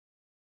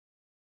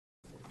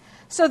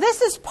So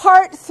this is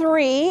part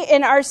 3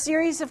 in our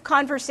series of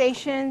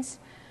conversations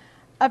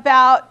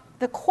about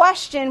the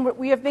question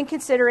we have been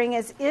considering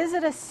is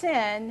it a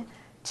sin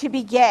to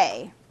be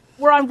gay?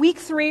 We're on week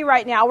 3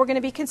 right now. We're going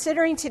to be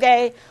considering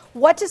today,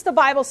 what does the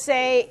Bible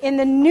say in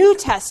the New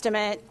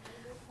Testament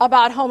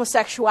about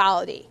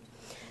homosexuality?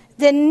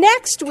 Then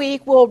next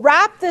week, we'll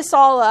wrap this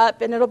all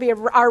up, and it'll be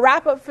our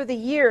wrap-up for the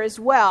year as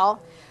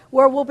well,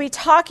 where we'll be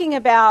talking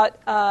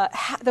about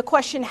the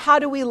question, how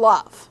do we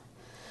love?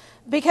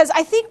 Because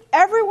I think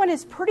everyone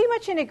is pretty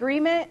much in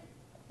agreement,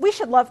 we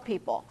should love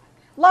people.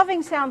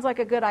 Loving sounds like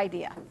a good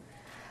idea.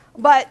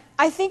 But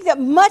I think that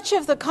much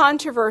of the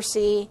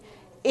controversy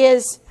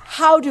is,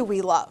 how do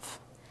we love?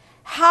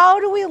 How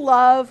do we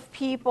love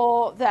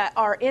people that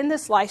are in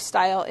this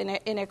lifestyle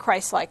in a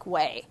Christ-like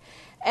way?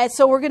 And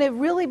so we're going to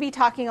really be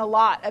talking a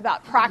lot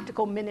about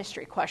practical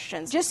ministry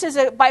questions. Just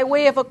by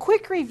way of a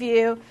quick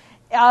review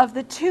of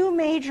the 2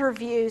 major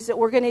views that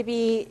we're going to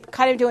be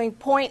kind of doing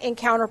point and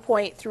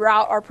counterpoint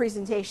throughout our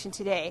presentation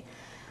today.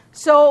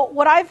 So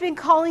what I've been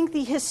calling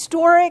the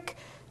historic,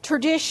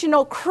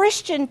 traditional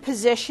Christian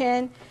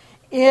position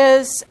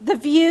is the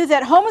view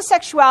that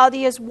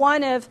homosexuality is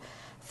one of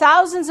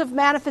thousands of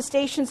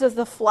manifestations of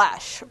the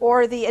flesh,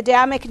 or the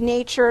Adamic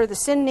nature, the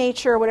sin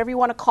nature, whatever you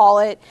want to call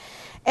it,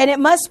 and it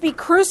must be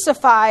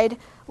crucified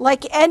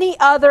like any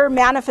other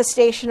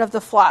manifestation of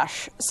the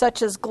flesh,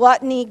 such as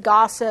gluttony,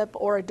 gossip,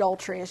 or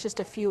adultery. It's just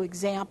a few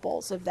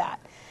examples of that.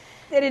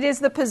 And it is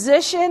the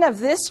position of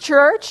this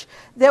church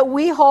that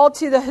we hold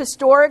to the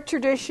historic,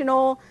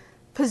 traditional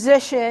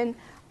position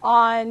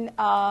on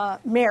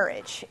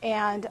marriage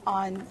and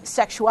on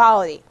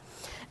sexuality.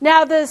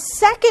 Now, the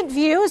second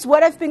view is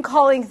what I've been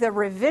calling the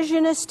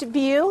revisionist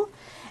view,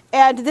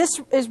 and this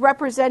is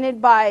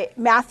represented by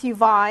Matthew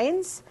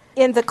Vines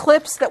in the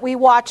clips that we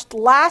watched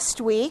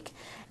last week.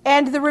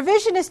 And the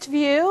revisionist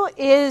view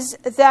is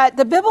that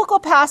the biblical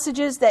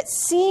passages that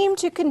seem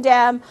to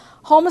condemn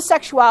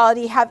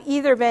homosexuality have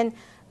either been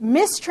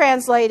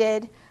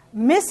mistranslated,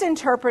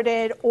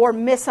 misinterpreted, or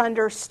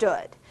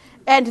misunderstood.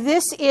 And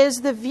this is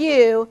the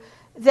view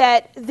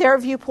that their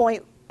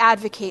viewpoint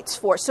advocates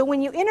for. So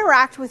when you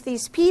interact with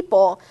these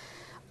people,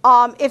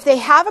 if they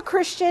have a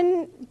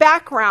Christian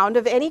background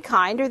of any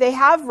kind, or they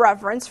have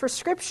reverence for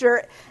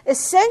Scripture,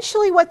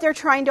 essentially what they're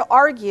trying to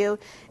argue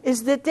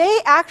is that they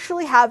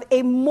actually have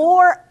a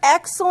more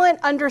excellent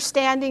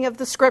understanding of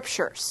the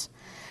Scriptures.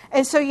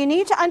 And so you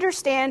need to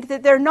understand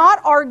that they're not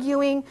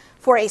arguing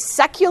for a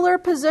secular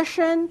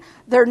position,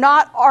 they're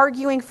not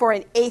arguing for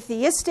an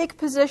atheistic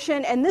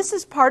position, and this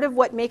is part of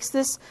what makes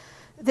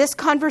this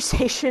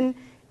conversation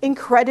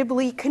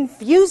incredibly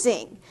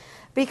confusing.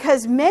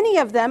 Because many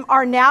of them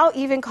are now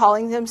even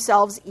calling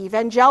themselves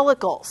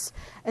evangelicals.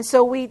 And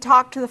so we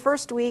talked the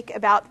first week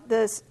about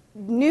this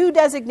new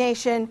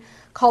designation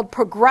called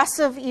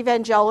progressive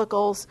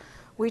evangelicals.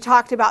 We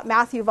talked about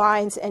Matthew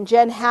Vines and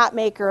Jen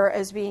Hatmaker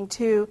as being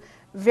 2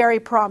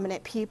 very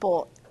prominent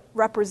people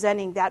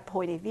representing that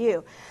point of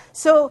view.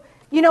 So,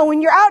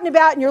 when you're out and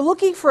about and you're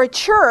looking for a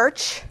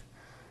church,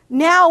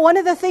 now one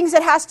of the things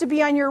that has to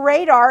be on your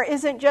radar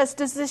isn't just,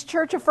 does this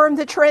church affirm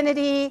the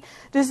Trinity?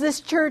 Does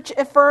this church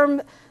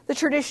affirm the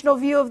traditional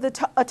view of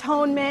the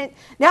atonement?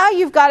 Now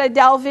you've got to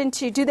delve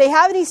into, do they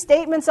have any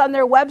statements on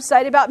their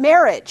website about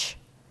marriage?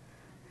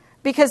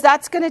 Because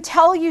that's going to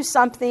tell you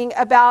something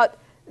about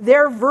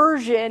their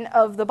version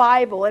of the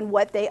Bible and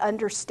what they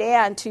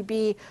understand to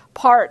be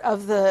part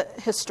of the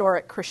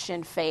historic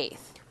Christian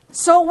faith.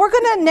 So we're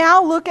going to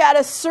now look at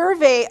a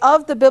survey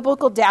of the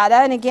biblical data.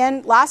 And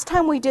again, last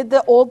time we did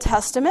the Old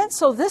Testament.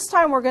 So this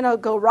time we're going to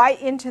go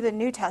right into the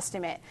New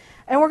Testament.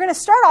 And we're going to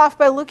start off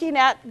by looking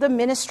at the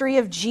ministry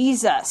of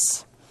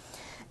Jesus.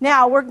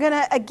 Now, we're going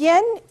to,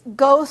 again,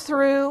 go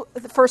through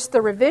first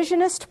the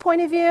revisionist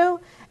point of view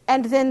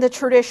and then the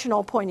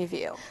traditional point of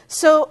view.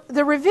 So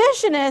the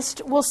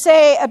revisionist will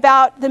say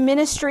about the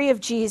ministry of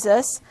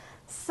Jesus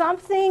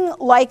something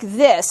like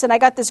this. And I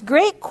got this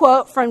great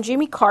quote from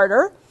Jimmy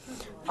Carter,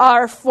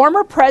 our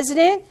former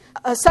president,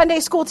 a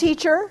Sunday school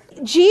teacher.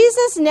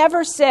 Jesus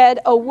never said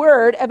a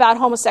word about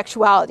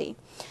homosexuality.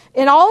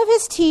 In all of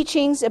his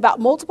teachings about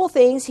multiple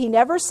things, he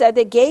never said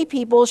that gay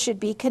people should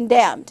be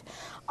condemned.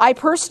 I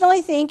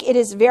personally think it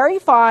is very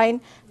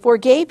fine for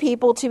gay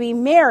people to be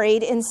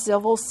married in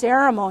civil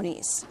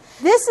ceremonies.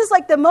 This is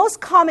like the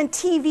most common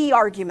TV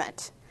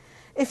argument.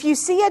 If you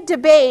see a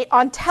debate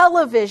on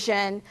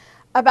television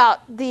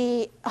about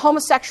the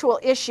homosexual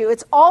issue,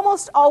 it's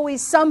almost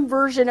always some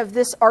version of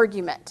this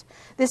argument.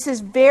 This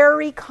is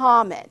very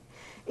common.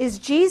 Is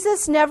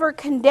Jesus never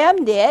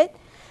condemned it?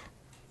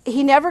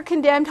 He never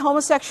condemned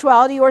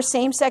homosexuality or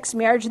same-sex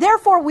marriage,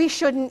 therefore we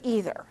shouldn't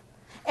either.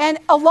 And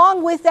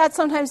along with that,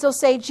 sometimes they'll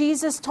say,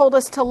 Jesus told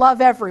us to love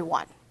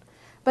everyone.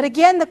 But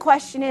again, the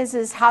question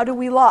is how do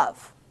we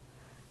love?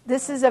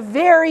 This is a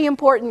very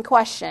important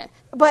question.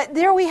 But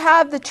there we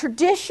have the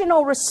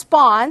traditional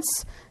response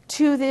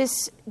to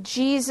this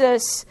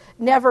Jesus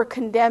never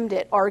condemned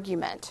it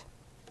argument.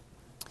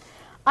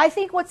 I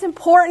think what's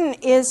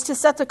important is to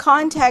set the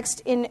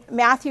context in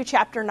Matthew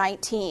chapter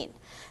 19.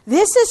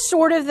 This is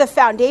sort of the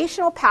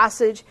foundational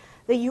passage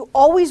that you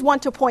always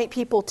want to point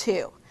people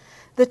to.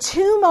 The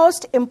two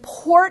most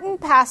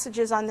important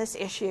passages on this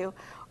issue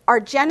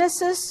are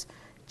Genesis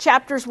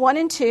chapters 1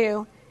 and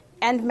 2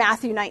 and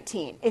Matthew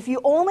 19. If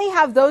you only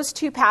have those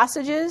two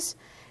passages,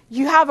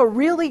 you have a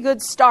really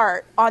good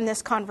start on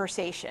this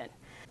conversation.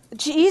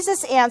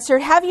 Jesus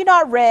answered, "Have you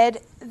not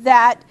read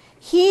that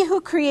he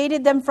who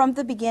created them from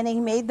the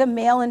beginning made them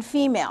male and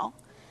female?"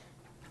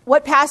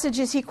 What passage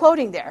is he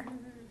quoting there?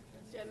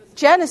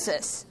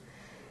 Genesis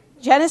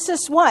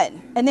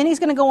 1. And then he's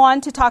going to go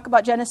on to talk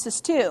about Genesis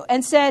 2.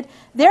 And said,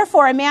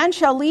 "Therefore a man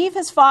shall leave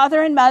his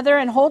father and mother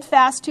and hold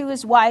fast to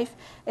his wife,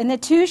 and the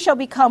two shall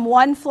become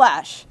one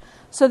flesh.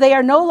 So they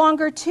are no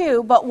longer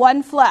two, but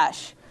one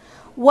flesh.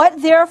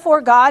 What therefore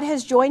God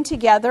has joined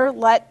together,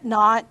 let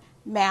not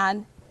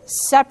man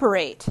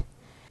separate."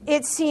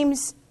 It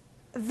seems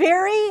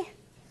very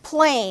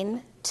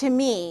plain to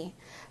me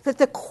that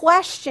the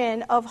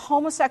question of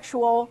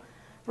homosexual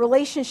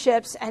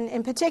relationships, and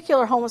in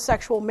particular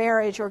homosexual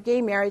marriage or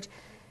gay marriage,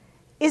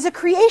 is a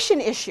creation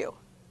issue.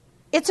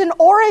 It's an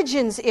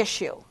origins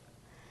issue.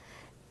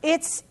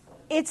 It's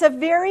a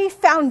very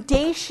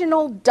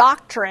foundational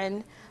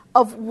doctrine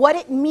of what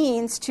it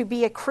means to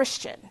be a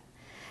Christian.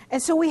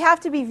 And so we have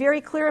to be very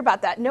clear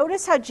about that.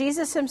 Notice how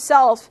Jesus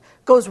himself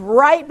goes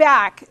right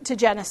back to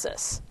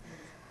Genesis.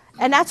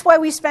 And that's why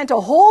we spent a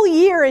whole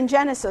year in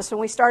Genesis when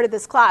we started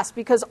this class,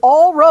 because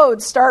all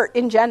roads start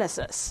in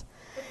Genesis.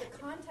 But the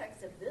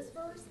context of this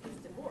verse is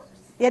divorce.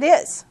 It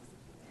is.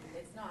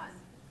 It's not.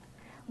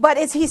 But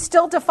he's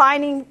still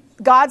defining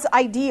God's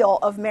ideal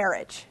of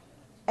marriage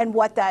and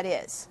what that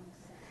is.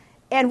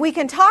 And we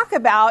can talk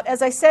about,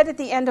 as I said at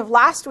the end of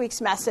last week's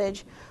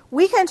message,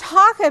 we can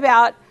talk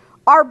about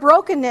our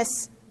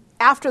brokenness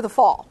after the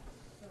fall.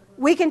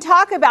 We can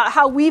talk about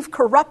how we've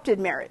corrupted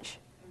marriage,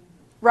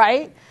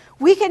 right?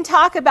 We can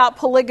talk about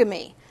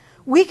polygamy.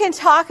 We can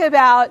talk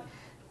about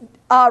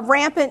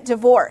rampant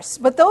divorce.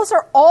 But those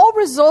are all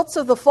results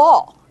of the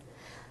fall.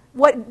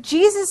 What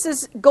Jesus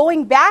is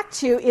going back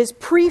to is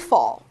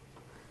pre-fall.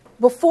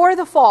 Before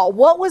the fall,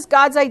 what was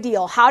God's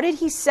ideal? How did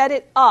he set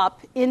it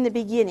up in the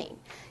beginning?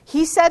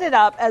 He set it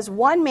up as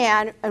one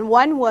man and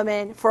one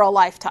woman for a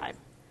lifetime.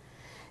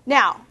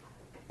 Now,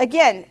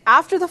 again,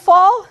 after the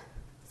fall,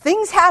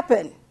 things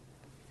happen,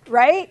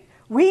 right?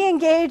 We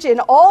engage in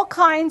all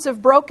kinds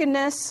of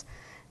brokenness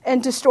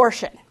and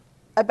distortion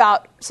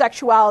about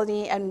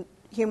sexuality and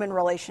human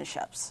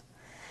relationships.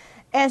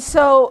 And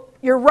so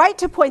you're right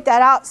to point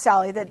that out,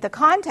 Sally, that the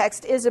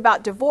context is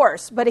about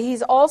divorce, but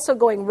he's also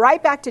going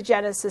right back to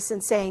Genesis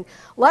and saying,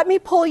 let me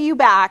pull you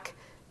back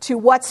to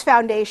what's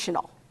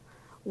foundational.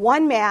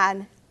 One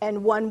man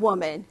and one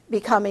woman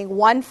becoming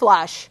one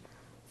flesh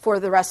for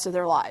the rest of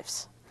their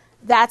lives.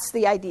 That's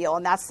the ideal,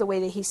 and that's the way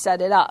that he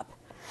set it up.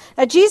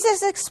 Now,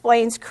 Jesus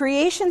explains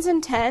creation's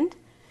intent.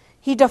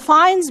 He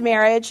defines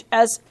marriage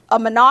as a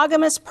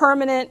monogamous,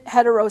 permanent,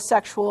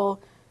 heterosexual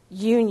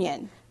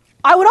union.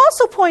 I would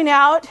also point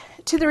out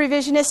to the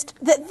revisionist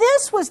that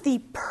this was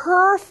the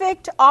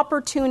perfect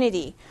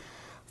opportunity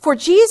for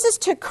Jesus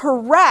to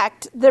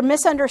correct the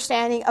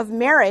misunderstanding of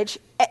marriage,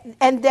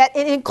 and that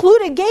it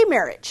included gay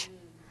marriage.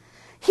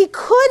 He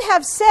could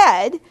have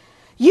said,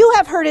 "You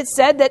have heard it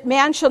said that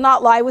man shall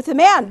not lie with a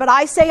man, but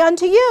I say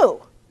unto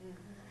you."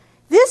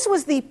 This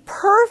was the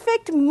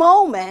perfect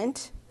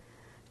moment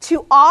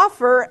to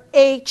offer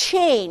a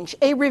change,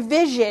 a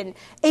revision,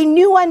 a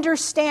new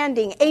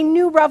understanding, a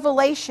new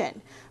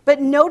revelation. But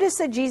notice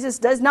that Jesus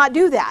does not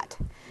do that.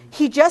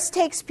 He just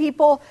takes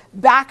people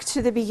back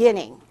to the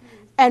beginning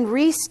and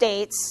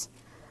restates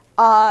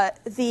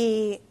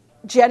the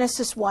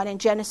Genesis 1 and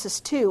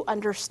Genesis 2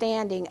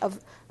 understanding of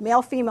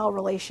male-female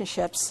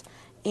relationships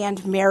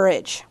and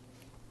marriage.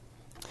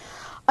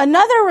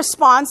 Another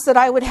response that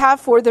I would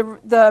have for the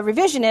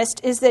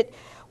revisionist is that,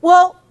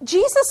 well,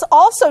 Jesus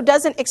also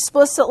doesn't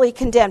explicitly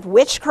condemn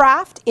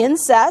witchcraft,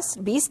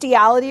 incest,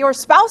 bestiality, or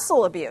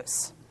spousal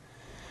abuse.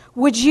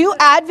 Would you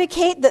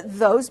advocate that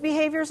those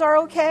behaviors are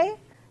okay?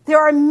 There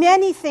are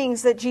many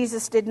things that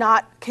Jesus did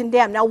not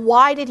condemn. Now,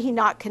 why did he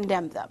not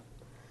condemn them?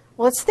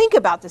 Well, let's think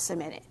about this a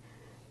minute.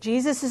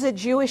 Jesus is a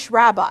Jewish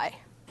rabbi.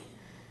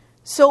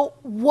 So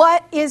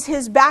what is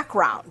his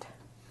background?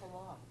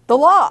 The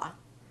law.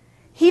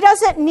 He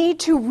doesn't need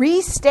to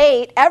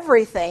restate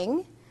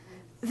everything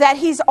that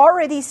he's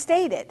already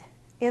stated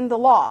in the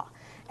law.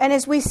 And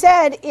as we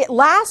said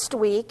last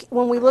week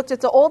when we looked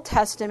at the Old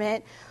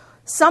Testament,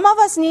 some of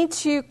us need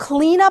to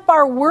clean up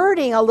our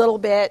wording a little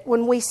bit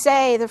when we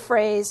say the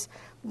phrase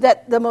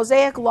that the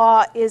Mosaic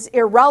Law is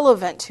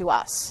irrelevant to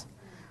us.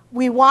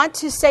 We want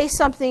to say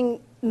something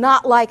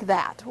not like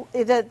that.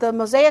 The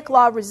Mosaic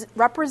Law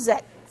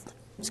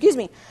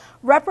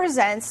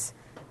represents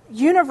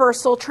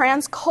universal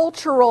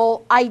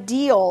transcultural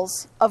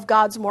ideals of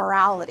God's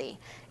morality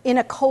in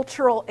a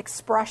cultural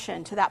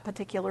expression to that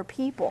particular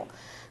people.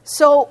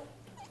 So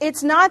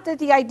it's not that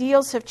the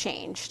ideals have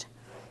changed.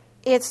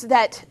 It's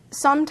that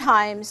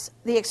sometimes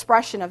the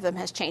expression of them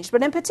has changed.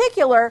 But in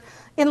particular,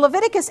 in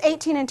Leviticus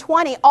 18 and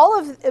 20,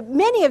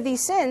 many of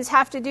these sins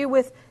have to do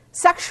with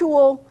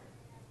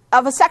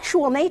of a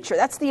sexual nature.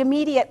 That's the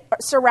immediate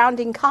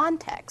surrounding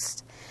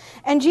context.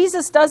 And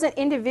Jesus doesn't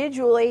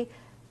individually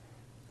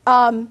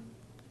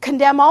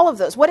condemn all of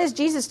those. What does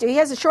Jesus do? He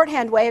has a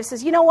shorthand way of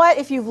says, you know what?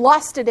 If you've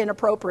lusted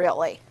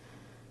inappropriately,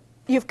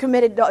 you've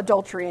committed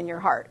adultery in your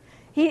heart.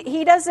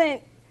 He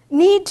doesn't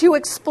need to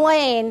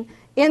explain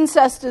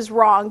incest is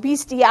wrong,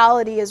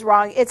 bestiality is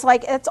wrong. It's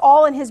like it's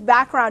all in his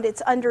background.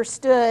 It's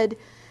understood.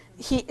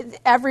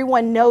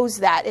 Everyone knows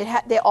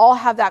that. They all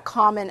have that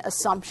common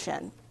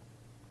assumption.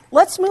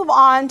 Let's move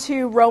on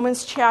to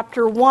Romans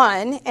chapter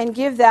 1 and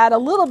give that a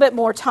little bit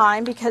more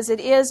time because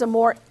it is a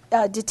more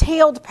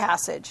detailed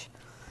passage.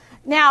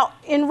 Now,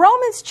 in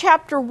Romans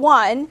chapter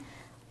 1,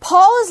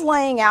 Paul is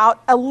laying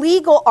out a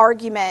legal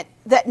argument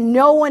that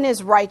no one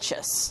is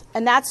righteous.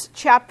 And that's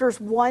chapters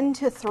 1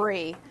 to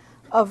 3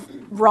 of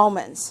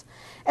Romans.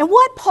 And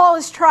what Paul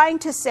is trying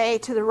to say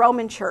to the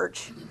Roman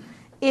church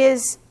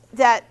is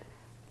that,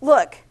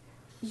 look,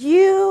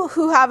 you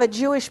who have a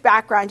Jewish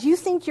background, you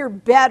think you're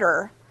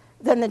better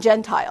than the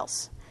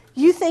Gentiles.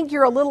 You think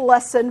you're a little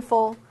less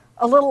sinful,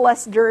 a little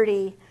less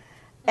dirty,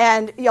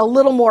 and a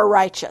little more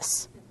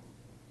righteous.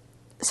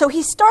 So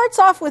he starts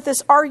off with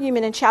this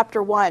argument in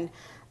chapter 1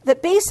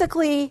 that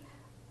basically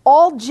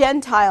all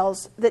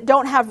Gentiles that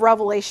don't have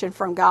revelation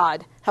from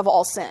God have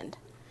all sinned.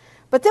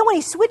 But then when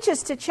he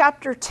switches to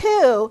chapter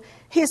 2,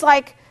 he's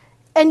like,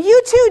 and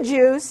you too,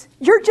 Jews,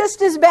 you're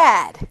just as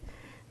bad,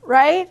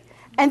 right?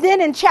 And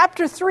then in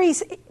chapter 3,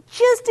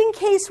 just in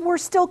case we're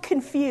still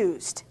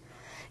confused,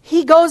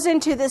 he goes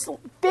into this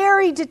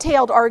very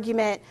detailed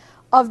argument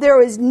of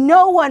there is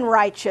no one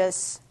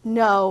righteous,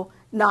 no,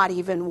 not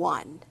even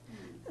one,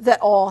 that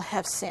all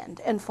have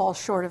sinned and fall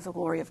short of the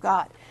glory of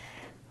God.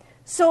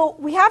 So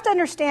we have to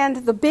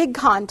understand the big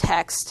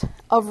context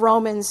of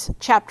Romans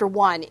chapter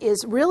 1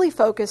 is really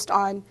focused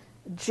on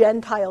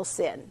Gentile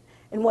sin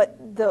and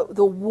what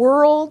the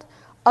world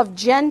of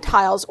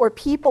Gentiles or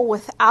people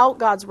without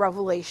God's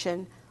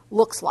revelation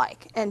looks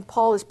like. And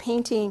Paul is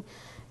painting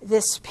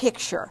this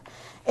picture.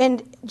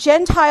 And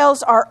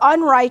Gentiles are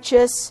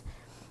unrighteous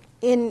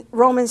in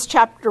Romans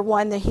chapter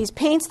 1, that he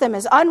paints them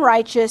as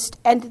unrighteous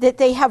and that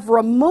they have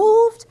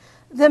removed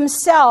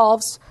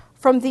themselves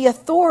from the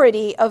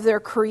authority of their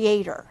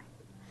Creator.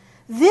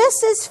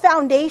 This is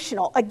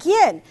foundational.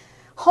 Again,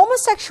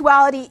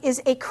 homosexuality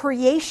is a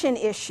creation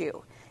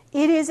issue.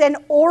 It is an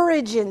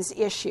origins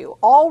issue.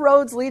 All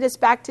roads lead us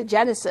back to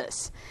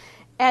Genesis.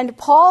 And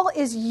Paul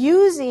is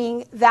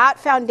using that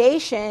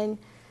foundation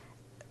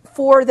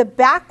for the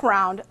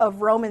background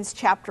of Romans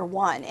chapter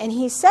 1. And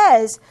he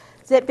says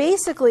that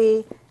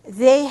basically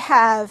they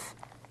have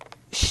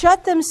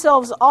shut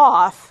themselves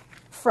off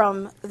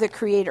from the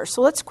Creator.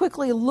 So let's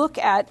quickly look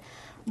at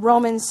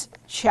Romans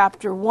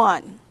chapter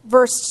 1,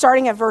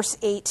 starting at verse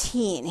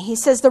 18. He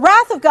says, the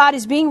wrath of God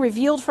is being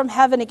revealed from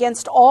heaven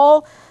against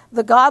all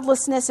the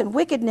godlessness and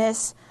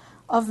wickedness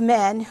of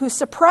men who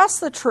suppress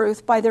the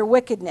truth by their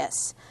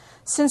wickedness.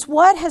 Since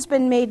what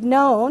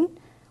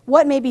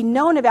may be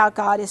known about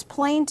God is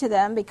plain to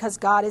them because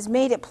God has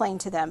made it plain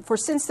to them. For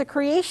since the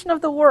creation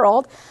of the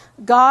world,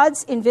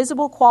 God's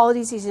invisible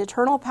qualities, his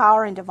eternal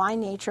power and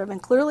divine nature have been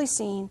clearly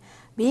seen,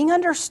 being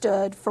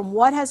understood from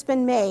what has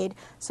been made,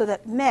 so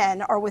that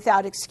men are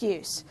without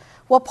excuse.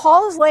 What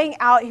Paul is laying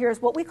out here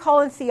is what we call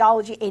in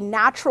theology a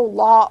natural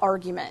law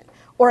argument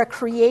or a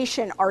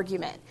creation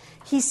argument.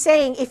 He's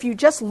saying if you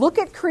just look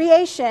at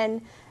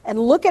creation and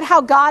look at how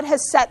God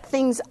has set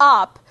things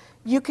up,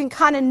 you can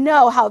kind of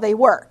know how they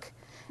work.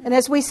 And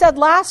as we said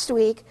last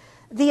week,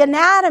 the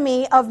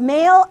anatomy of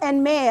male and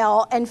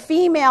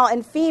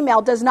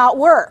female does not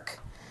work.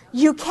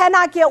 You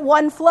cannot get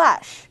one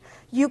flesh.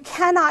 You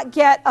cannot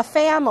get a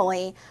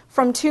family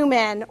from two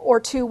men or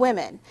two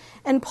women.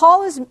 And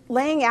Paul is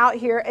laying out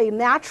here a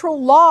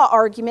natural law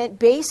argument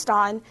based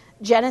on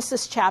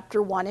Genesis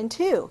chapter 1 and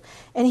 2.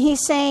 And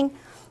he's saying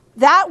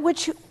that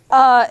which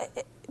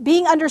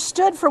being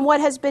understood from what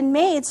has been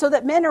made so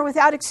that men are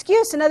without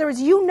excuse. In other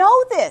words, you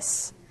know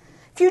this.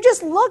 If you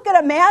just look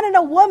at a man and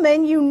a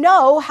woman, you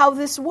know how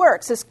this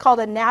works. It's called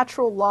a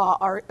natural law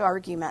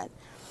argument.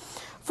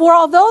 For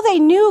although they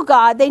knew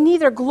God, they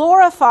neither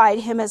glorified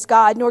him as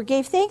God nor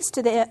gave thanks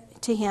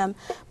to him,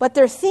 but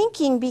their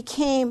thinking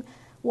became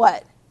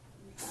what?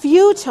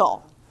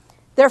 Futile.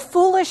 Their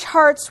foolish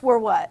hearts were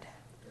what?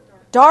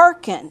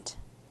 Darkened.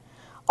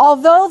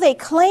 Although they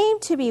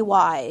claimed to be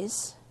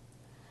wise,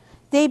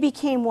 they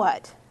became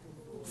what?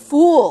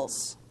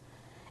 Fools.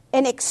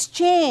 And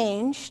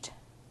exchanged,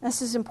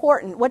 this is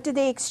important, what did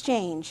they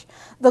exchange?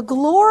 The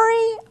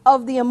glory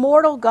of the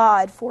immortal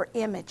God for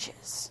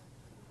images,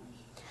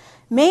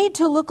 made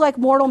to look like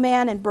mortal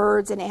man and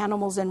birds and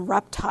animals and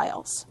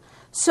reptiles.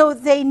 So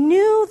they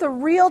knew the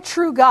real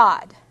true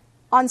God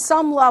on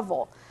some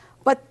level,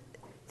 but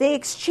they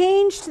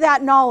exchanged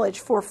that knowledge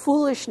for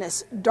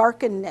foolishness,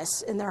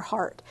 darkenness in their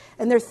heart,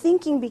 and their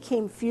thinking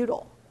became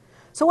futile.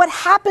 So what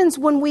happens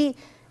when we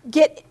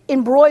get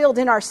embroiled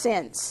in our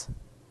sins?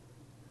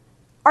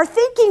 Our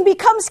thinking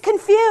becomes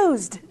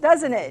confused,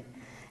 doesn't it?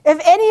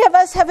 If any of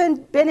us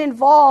haven't been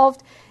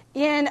involved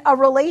in a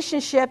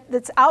relationship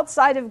that's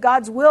outside of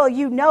God's will,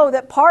 you know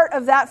that part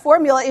of that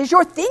formula is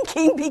your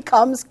thinking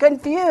becomes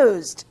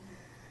confused,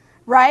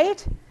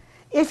 right?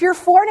 If you're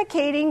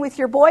fornicating with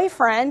your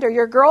boyfriend or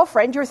your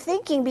girlfriend, your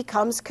thinking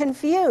becomes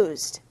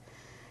confused.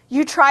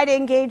 You try to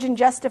engage in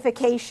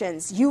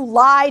justifications. You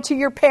lie to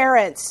your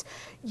parents.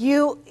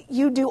 You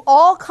do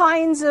all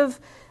kinds of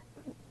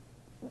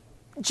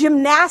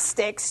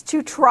gymnastics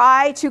to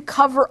try to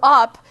cover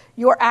up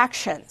your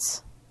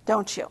actions,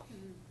 don't you?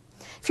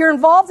 If you're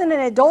involved in an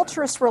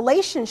adulterous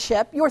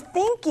relationship, your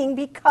thinking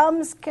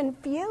becomes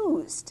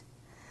confused.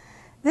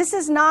 This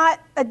is not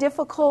a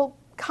difficult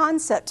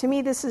concept. To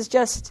me, this is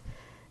just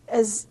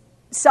as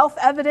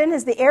self-evident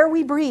as the air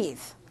we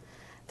breathe.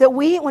 That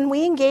when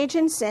we engage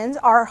in sins,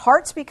 our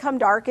hearts become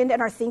darkened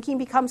and our thinking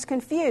becomes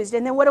confused.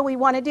 And then what do we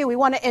want to do? We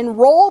want to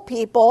enroll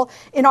people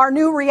in our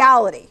new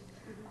reality.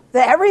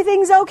 That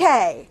everything's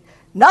okay.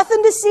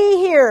 Nothing to see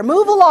here.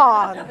 Move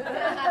along.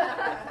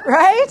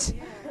 Right?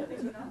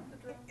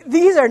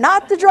 These are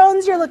not the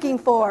drones you're looking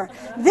for.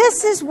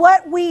 This is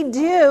what we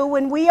do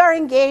when we are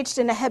engaged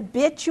in a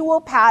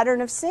habitual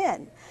pattern of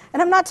sin.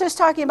 And I'm not just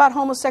talking about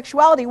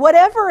homosexuality.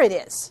 Whatever it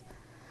is.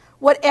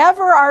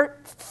 Whatever our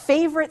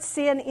favorite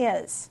sin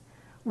is,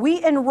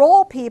 we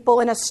enroll people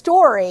in a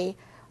story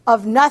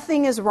of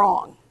nothing is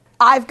wrong.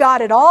 I've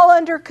got it all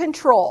under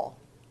control.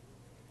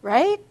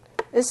 Right?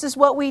 This is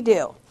what we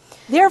do.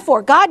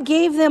 Therefore, God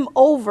gave them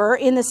over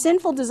in the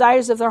sinful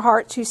desires of their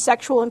heart to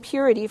sexual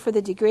impurity for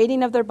the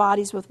degrading of their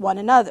bodies with one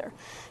another.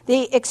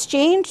 They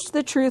exchanged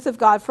the truth of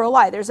God for a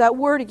lie. There's that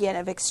word again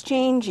of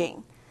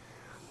exchanging.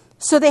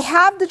 So they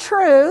have the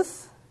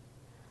truth,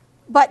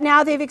 but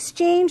now they've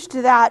exchanged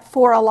that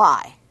for a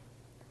lie.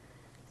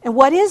 And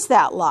what is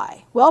that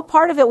lie? Well,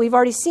 part of it we've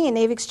already seen.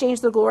 They've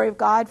exchanged the glory of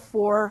God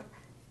for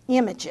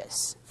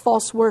images,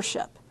 false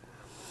worship.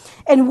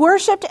 And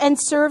worshipped and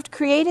served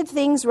created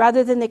things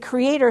rather than the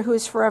Creator who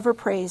is forever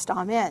praised.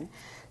 Amen.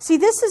 See,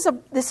 this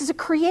is a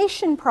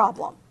creation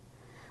problem.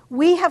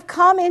 We have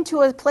come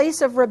into a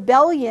place of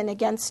rebellion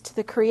against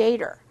the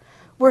Creator.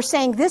 We're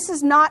saying, this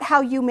is not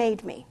how you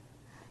made me.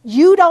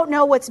 You don't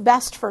know what's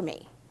best for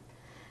me.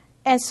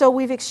 And so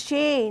we've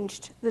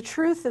exchanged the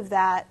truth of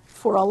that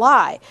for a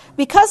lie.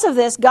 Because of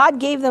this, God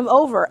gave them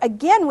over.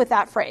 Again with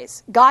that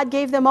phrase, God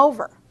gave them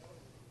over.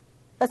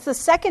 That's the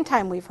second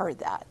time we've heard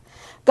that.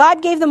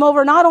 God gave them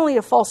over not only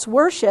to false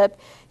worship,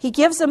 he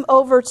gives them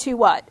over to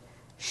what?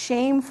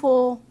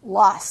 Shameful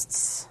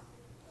lusts.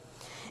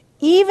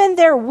 Even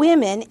their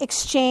women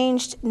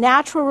exchanged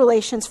natural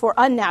relations for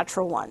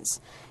unnatural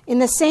ones. In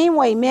the same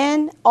way,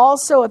 men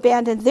also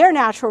abandoned their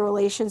natural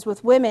relations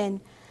with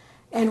women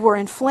and were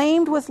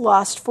inflamed with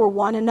lust for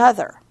one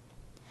another.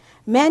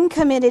 Men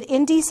committed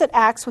indecent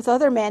acts with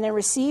other men and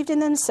received in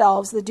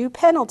themselves the due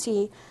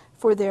penalty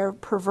for their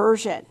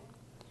perversion.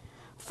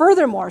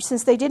 Furthermore,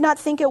 since they did not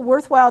think it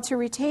worthwhile to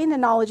retain the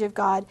knowledge of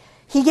God,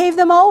 he gave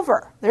them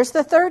over. There's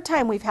the third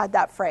time we've had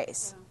that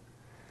phrase.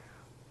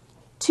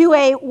 To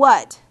a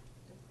what?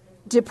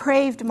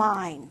 Depraved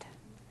mind.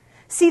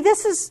 See,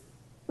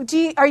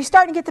 are you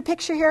starting to get the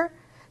picture here?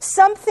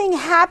 Something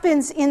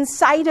happens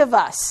inside of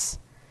us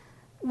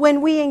when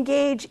we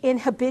engage in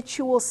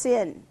habitual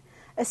sin,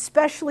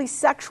 especially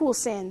sexual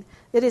sin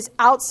that is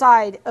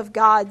outside of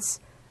God's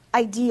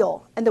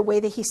ideal and the way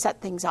that he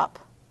set things up.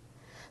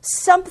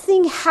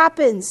 Something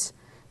happens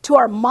to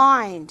our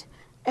mind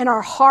and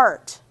our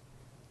heart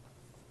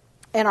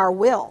and our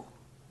will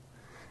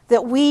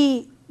that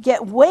we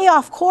get way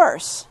off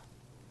course.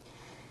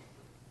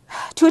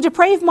 To a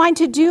depraved mind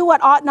to do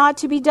what ought not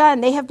to be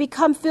done. They have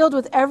become filled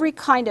with every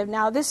kind of,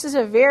 now this is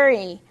a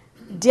very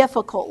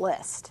difficult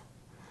list.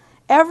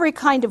 Every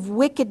kind of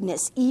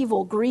wickedness,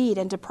 evil, greed,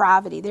 and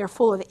depravity. They are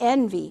full of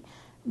envy,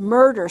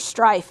 murder,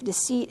 strife,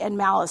 deceit, and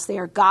malice. They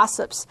are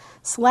gossips,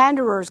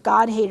 slanderers,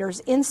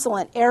 God-haters,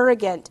 insolent,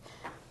 arrogant,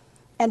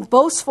 and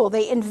boastful.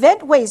 They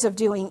invent ways of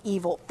doing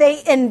evil.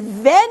 They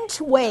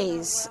invent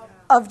ways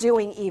of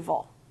doing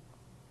evil.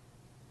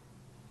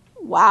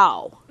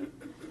 Wow.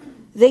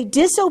 They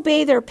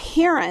disobey their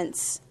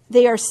parents.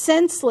 They are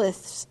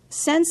senseless,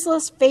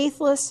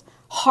 faithless,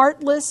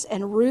 heartless,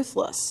 and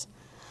ruthless.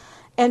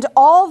 And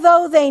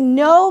although they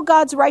know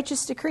God's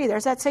righteous decree,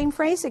 there's that same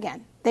phrase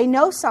again. They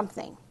know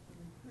something.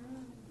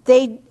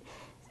 They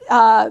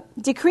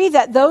decree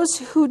that those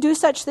who do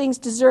such things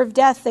deserve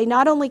death. They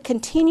not only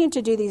continue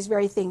to do these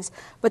very things,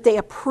 but they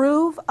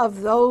approve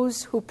of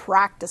those who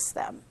practice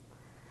them.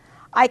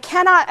 I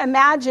cannot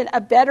imagine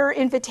a better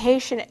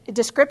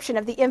description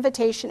of the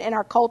invitation in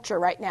our culture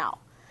right now.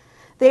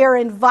 They are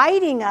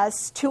inviting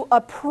us to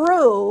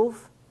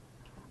approve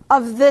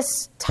of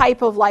this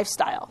type of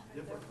lifestyle.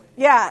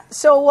 Yeah,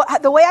 so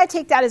the way I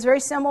take that is very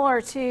similar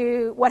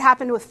to what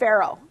happened with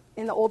Pharaoh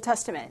in the Old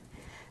Testament.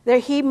 There,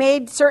 he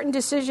made certain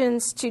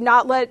decisions to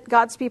not let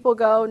God's people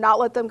go, not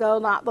let them go,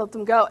 not let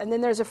them go. And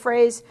then there's a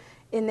phrase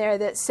in there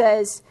that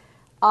says,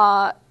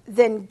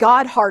 then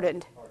God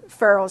hardened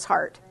Pharaoh's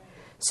heart.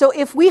 So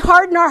if we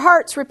harden our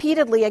hearts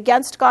repeatedly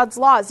against God's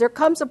laws, there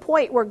comes a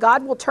point where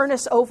God will turn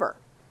us over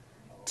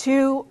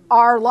to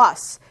our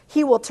lusts.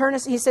 He will turn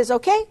us, he says,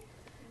 okay,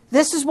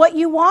 This is what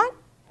you want?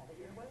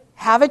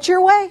 Have it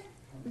your way.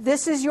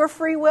 This is your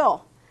free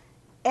will.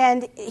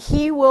 And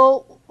he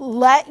will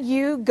let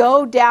you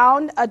go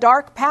down a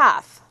dark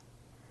path.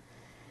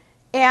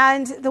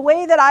 And the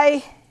way that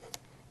I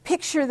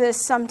picture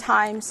this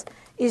sometimes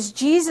is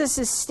Jesus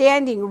is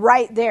standing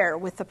right there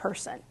with the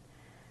person.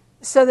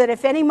 So that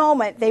if any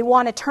moment they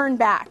want to turn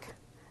back,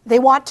 they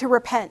want to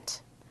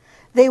repent,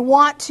 they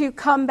want to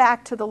come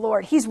back to the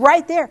Lord, he's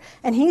right there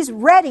and he's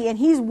ready and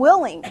he's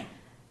willing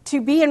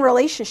to be in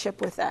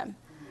relationship with them.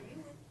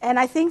 And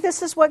I think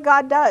this is what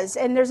God does.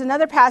 And there's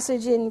another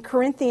passage in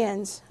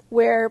Corinthians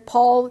where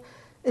Paul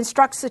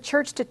instructs the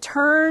church to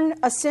turn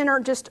a sinner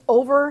just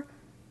over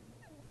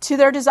to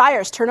their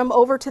desires, turn them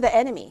over to the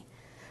enemy.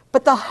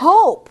 But the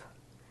hope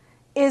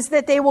is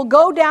that they will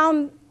go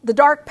down the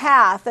dark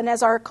path, and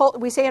as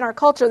we say in our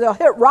culture, they'll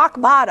hit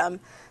rock bottom.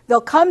 They'll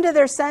come to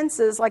their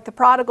senses like the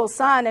prodigal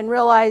son and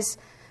realize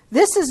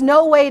this is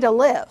no way to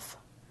live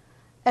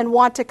and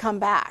want to come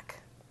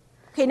back.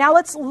 Okay, now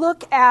let's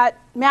look at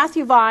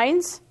Matthew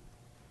Vines.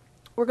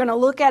 We're going to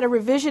look at a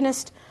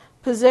revisionist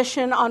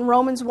position on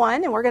Romans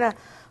 1, and we're going to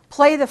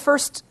play the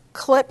first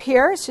clip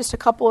here. It's just a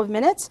couple of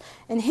minutes,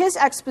 and his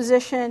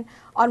exposition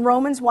on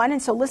Romans 1.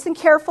 And so listen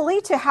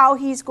carefully to how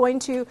he's going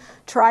to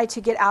try to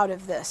get out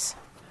of this.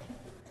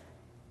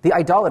 The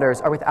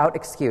idolaters are without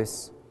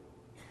excuse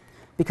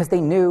because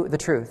they knew the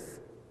truth.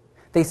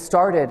 They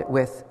started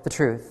with the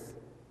truth,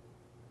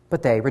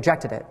 but they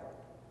rejected it.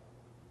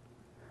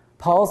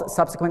 Paul's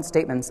subsequent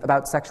statements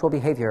about sexual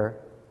behavior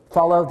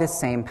follow this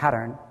same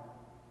pattern.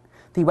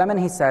 The women,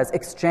 he says,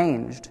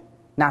 exchanged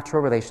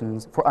natural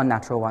relations for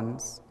unnatural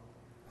ones,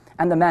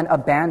 and the men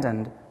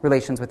abandoned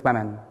relations with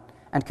women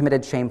and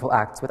committed shameful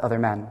acts with other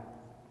men.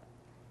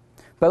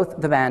 Both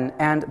the men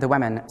and the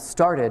women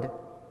started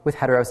with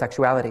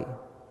heterosexuality.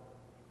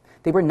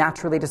 They were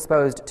naturally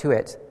disposed to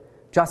it,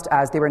 just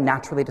as they were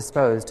naturally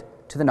disposed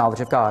to the knowledge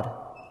of God.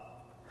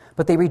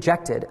 But they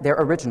rejected their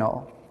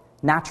original,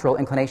 natural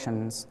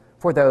inclinations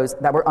for those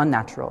that were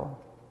unnatural.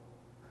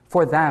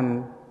 For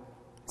them,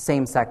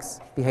 same-sex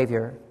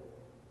behavior.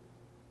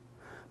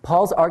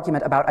 Paul's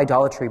argument about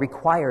idolatry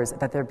requires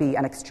that there be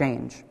an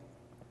exchange.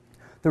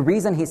 The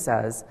reason, he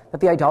says,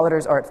 that the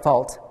idolaters are at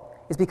fault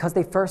is because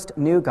they first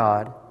knew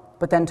God,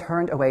 but then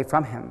turned away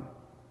from him,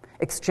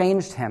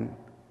 exchanged him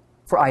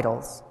for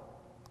idols.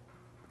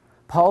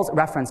 Paul's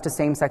reference to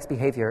same-sex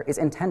behavior is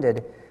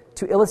intended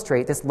to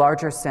illustrate this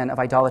larger sin of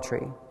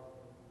idolatry.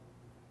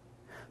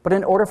 But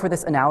in order for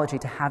this analogy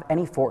to have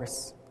any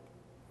force,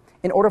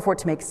 in order for it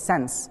to make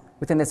sense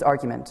within this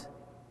argument,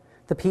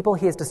 the people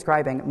he is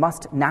describing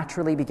must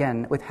naturally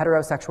begin with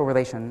heterosexual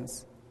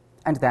relations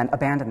and then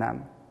abandon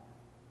them.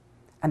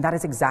 And that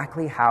is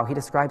exactly how he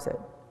describes it.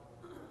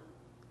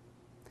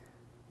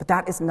 But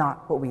that is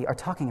not what we are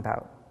talking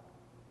about.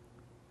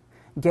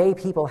 Gay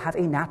people have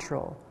a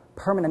natural,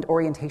 permanent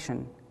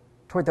orientation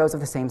toward those of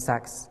the same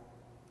sex.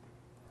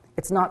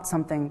 It's not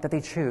something that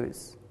they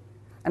choose,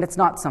 and it's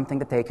not something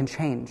that they can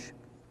change.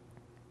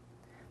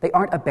 They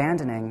aren't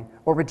abandoning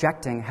or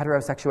rejecting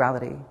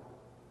heterosexuality.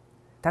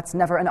 That's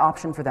never an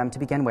option for them to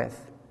begin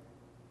with.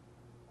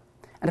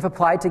 And if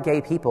applied to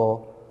gay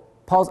people,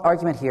 Paul's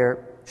argument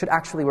here should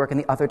actually work in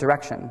the other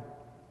direction.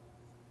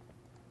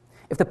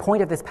 If the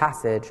point of this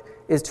passage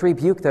is to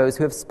rebuke those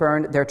who have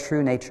spurned their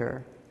true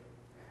nature,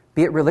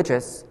 be it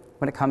religious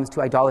when it comes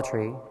to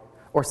idolatry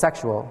or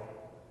sexual,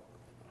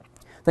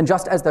 then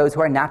just as those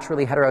who are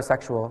naturally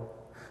heterosexual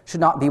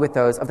should not be with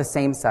those of the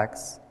same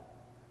sex,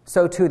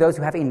 so too those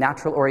who have a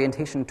natural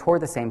orientation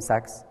toward the same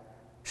sex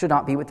should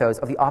not be with those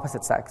of the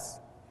opposite sex.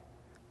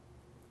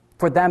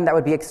 For them, that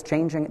would be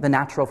exchanging the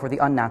natural for the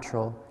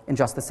unnatural in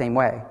just the same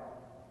way.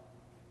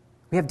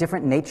 We have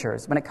different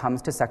natures when it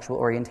comes to sexual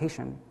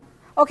orientation.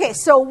 Okay,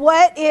 so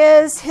what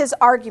is his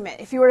argument?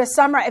 If you were to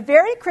summarize, a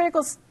very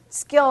critical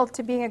skill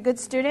to being a good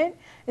student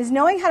is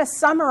knowing how to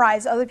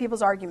summarize other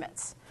people's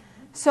arguments.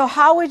 So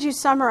how would you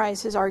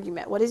summarize his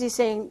argument? What is he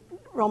saying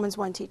Romans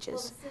 1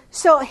 teaches?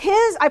 So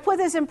I put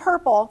this in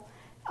purple,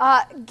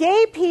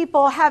 gay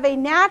people have a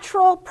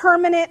natural,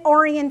 permanent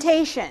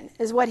orientation,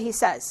 is what he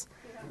says,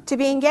 to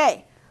being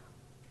gay.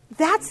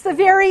 That's the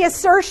very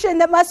assertion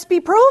that must be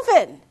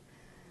proven.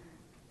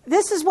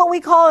 This is what we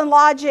call in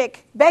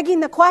logic begging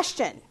the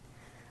question.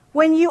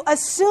 When you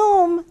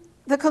assume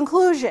the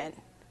conclusion.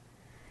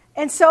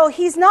 And so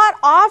he's not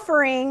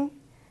offering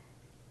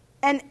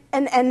an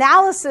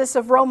analysis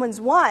of Romans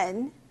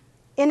 1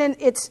 in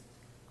its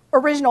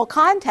original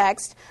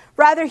context.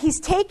 Rather, he's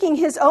taking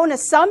his own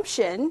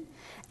assumption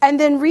and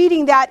then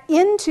reading that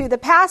into the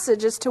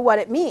passage as to what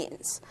it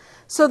means.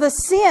 So the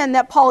sin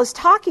that Paul is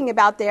talking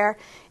about there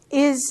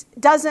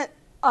doesn't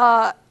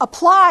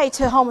apply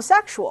to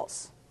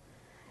homosexuals.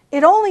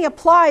 It only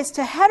applies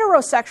to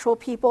heterosexual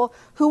people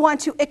who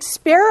want to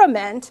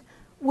experiment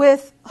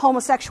with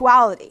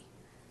homosexuality.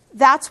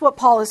 That's what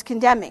Paul is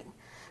condemning,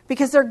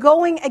 because they're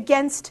going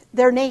against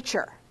their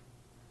nature.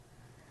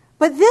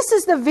 But this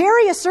is the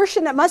very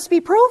assertion that must be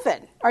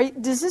proven.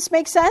 Does this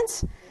make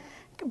sense?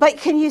 But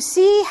can you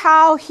see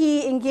how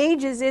he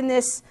engages in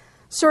this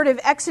sort of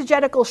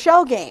exegetical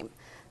shell game,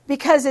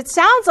 because it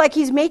sounds like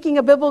he's making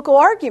a biblical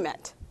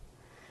argument.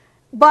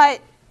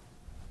 But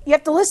you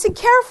have to listen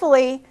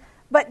carefully,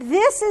 but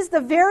this is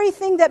the very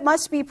thing that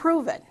must be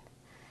proven.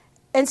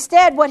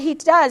 Instead, what he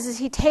does is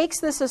he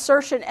takes this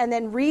assertion and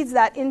then reads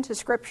that into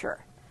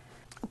Scripture.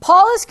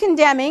 Paul is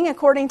condemning,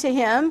 according to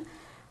him,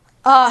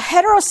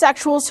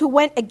 heterosexuals who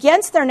went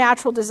against their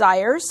natural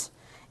desires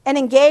and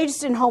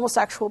engaged in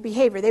homosexual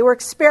behavior. They were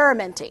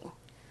experimenting.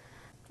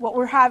 What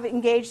we're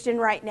engaged in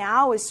right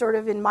now is sort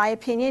of, in my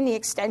opinion, the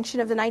extension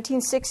of the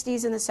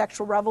 1960s and the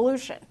sexual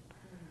revolution.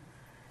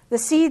 The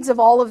seeds of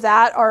all of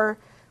that are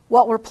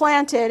what were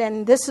planted,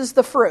 and this is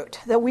the fruit.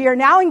 That we are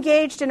now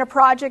engaged in a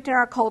project in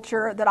our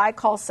culture that I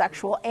call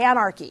sexual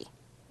anarchy.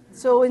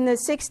 So in the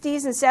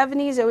 60s and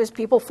 70s, it was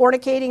people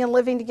fornicating and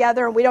living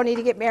together, and we don't need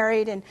to get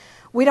married, and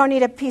we don't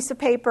need a piece of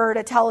paper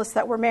to tell us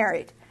that we're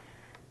married.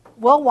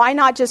 Well, why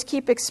not just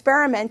keep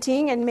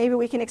experimenting, and maybe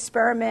we can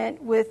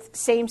experiment with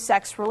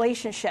same-sex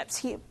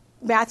relationships.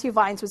 Matthew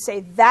Vines would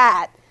say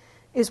that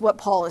is what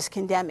Paul is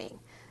condemning,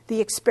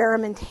 the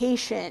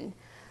experimentation.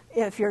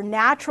 If your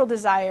natural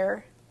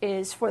desire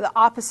is for the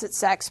opposite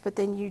sex, but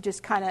then you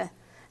just kind of,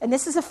 and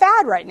this is a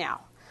fad right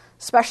now,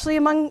 especially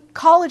among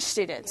college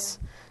students,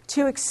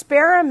 to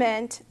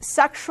experiment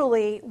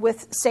sexually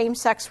with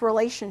same-sex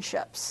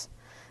relationships.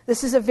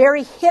 This is a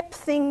very hip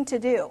thing to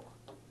do.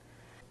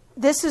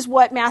 This is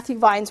what Matthew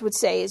Vines would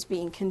say is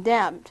being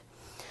condemned.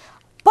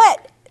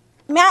 But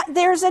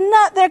there's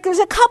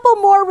a couple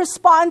more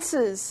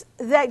responses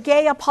that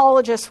gay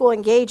apologists will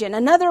engage in.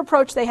 Another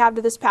approach they have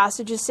to this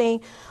passage is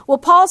saying, well,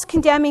 Paul's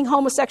condemning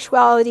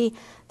homosexuality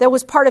that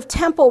was part of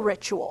temple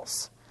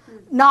rituals,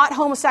 not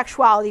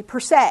homosexuality per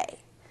se.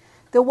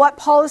 That what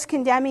Paul is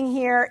condemning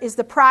here is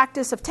the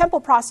practice of temple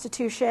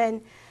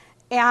prostitution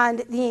and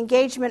the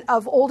engagement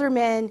of older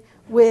men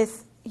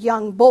with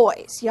young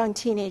boys, young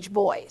teenage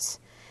boys.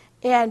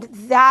 And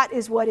that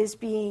is what is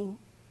being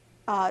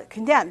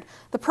condemned.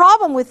 The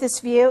problem with this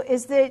view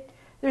is that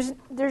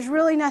there's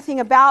really nothing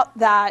about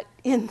that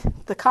in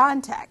the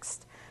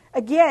context.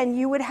 Again,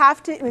 you would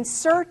have to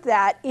insert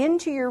that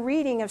into your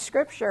reading of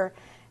Scripture,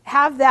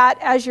 have that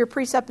as your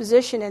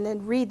presupposition, and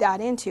then read that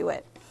into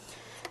it.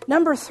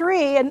 Number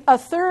three, and a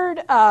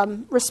third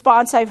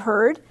response I've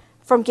heard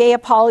from gay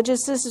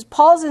apologists is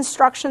Paul's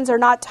instructions are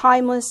not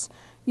timeless,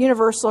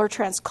 universal, or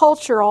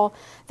transcultural.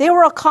 They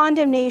were a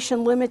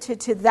condemnation limited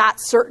to that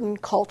certain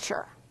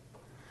culture.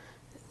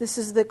 This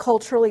is the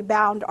culturally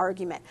bound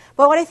argument.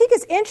 But what I think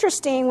is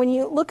interesting when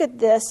you look at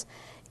this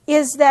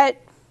is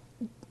that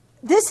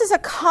this is a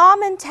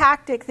common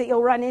tactic that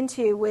you'll run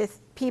into with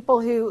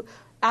people who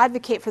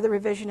advocate for the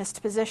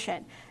revisionist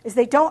position, is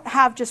they don't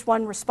have just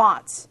one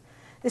response.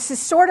 This is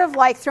sort of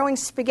like throwing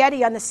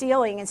spaghetti on the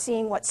ceiling and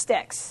seeing what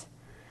sticks.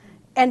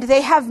 And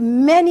they have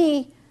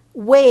many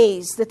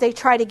ways that they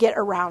try to get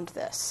around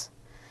this.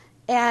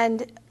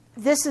 And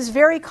this is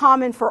very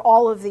common for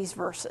all of these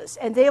verses.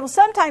 And they will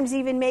sometimes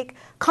even make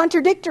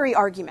contradictory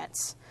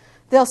arguments.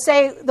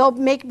 They'll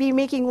be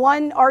making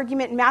one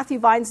argument, and Matthew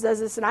Vines does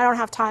this, and I don't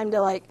have time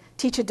to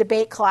teach a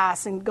debate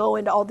class and go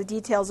into all the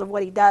details of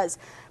what he does.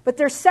 But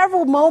there's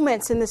several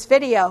moments in this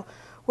video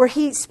where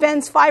he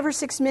spends 5 or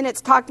 6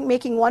 minutes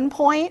making one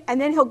point, and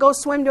then he'll go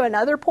swim to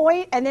another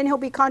point, and then he'll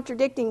be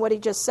contradicting what he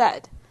just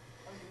said.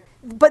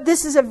 But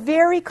this is a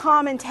very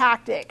common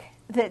tactic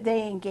that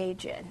they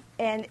engage in.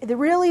 And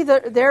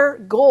their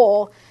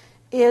goal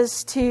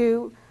is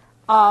to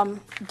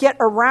get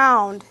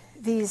around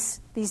these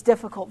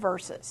difficult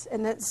verses.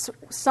 And that's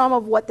some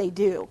of what they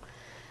do.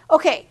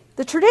 Okay,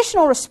 the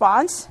traditional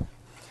response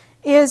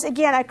is,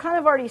 again, I kind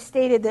of already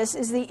stated this,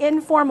 is the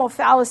informal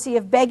fallacy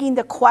of begging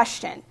the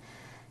question.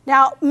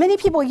 Now, many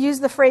people use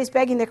the phrase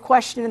begging the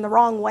question in the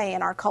wrong way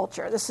in our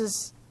culture. This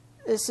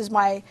is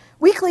my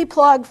weekly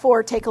plug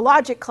for Take a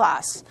Logic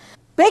class.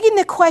 Begging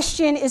the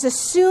question is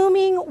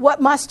assuming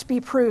what must be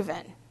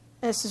proven.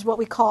 This is what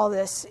we call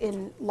this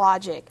in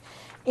logic.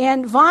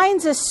 And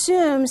Vines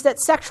assumes that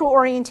sexual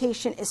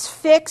orientation is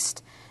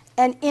fixed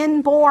and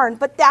inborn,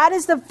 but that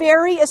is the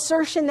very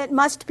assertion that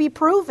must be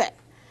proven.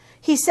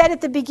 He said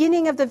at the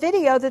beginning of the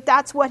video that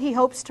that's what he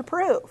hopes to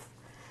prove.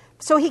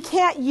 So he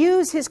can't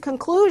use his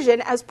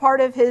conclusion as part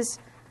of his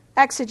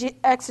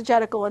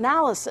exegetical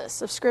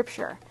analysis of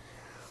Scripture.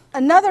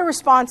 Another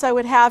response I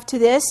would have to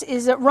this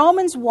is that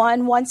Romans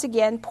 1, once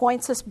again,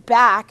 points us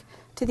back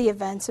to the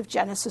events of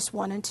Genesis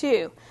 1 and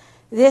 2.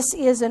 This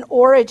is an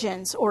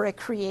origins or a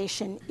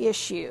creation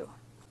issue.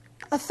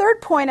 A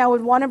third point I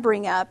would want to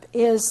bring up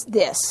is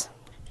this.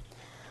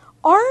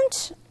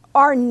 Aren't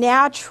our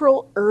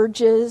natural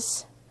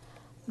urges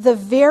the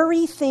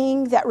very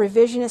thing that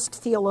revisionist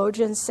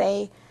theologians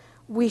say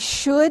we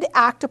should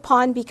act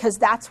upon because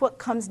that's what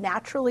comes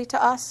naturally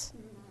to us?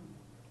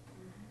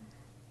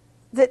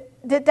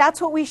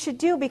 That's what we should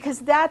do because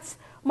that's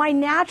my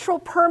natural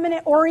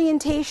permanent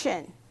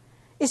orientation,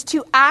 is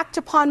to act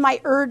upon my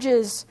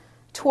urges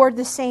toward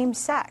the same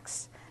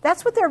sex.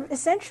 That's what they're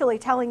essentially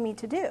telling me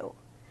to do.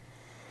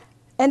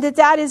 And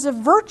that is a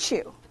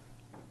virtue,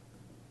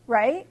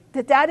 right?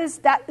 That is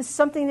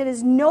something that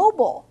is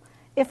noble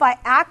if I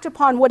act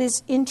upon what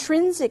is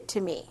intrinsic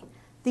to me,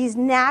 these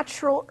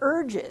natural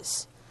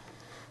urges.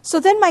 So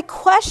then my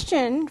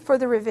question for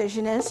the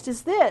revisionist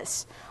is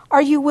this.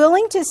 Are you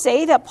willing to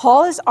say that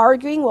Paul is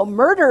arguing, well,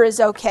 murder is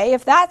okay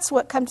if that's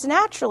what comes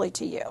naturally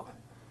to you?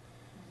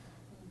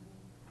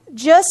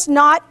 Just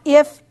not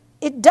if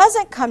it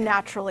doesn't come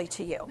naturally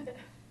to you.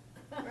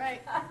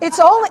 Right.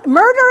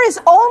 Murder is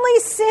only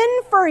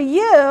sin for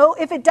you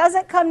if it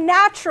doesn't come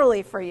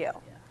naturally for you.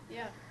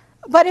 Yeah.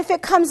 But if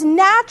it comes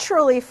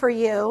naturally for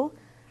you,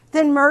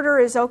 then murder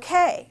is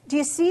okay. Do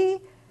you see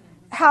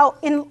how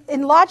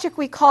in logic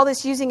we call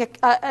this using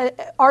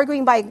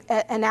arguing by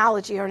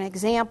analogy or an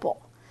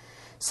example?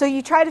 So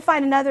you try to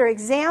find another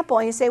example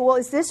and you say, well,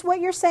 is this what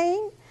you're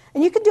saying?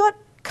 And you can do it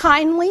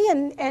kindly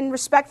and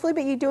respectfully,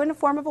 but you do it in the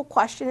form of a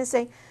question and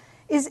say,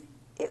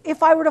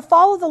 if I were to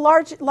follow the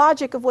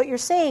logic of what you're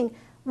saying,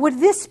 would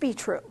this be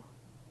true?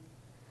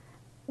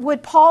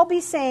 Would Paul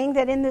be saying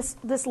that in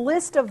this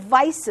list of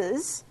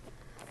vices,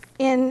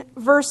 in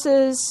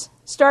verses,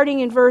 starting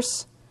in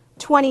verse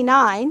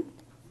 29,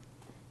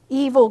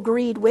 evil,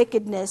 greed,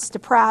 wickedness,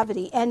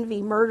 depravity,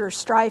 envy, murder,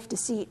 strife,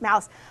 deceit,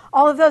 malice,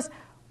 all of those,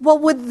 well,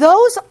 would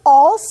those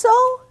also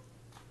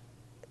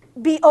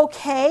be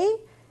okay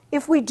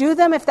if we do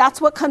them, if that's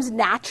what comes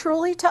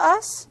naturally to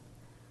us?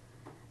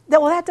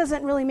 That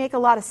doesn't really make a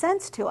lot of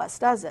sense to us,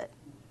 does it?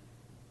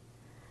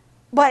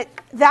 But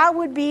that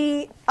would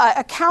be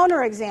a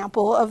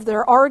counterexample of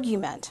their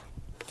argument.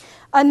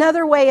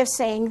 Another way of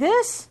saying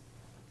this,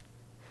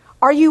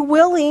 are you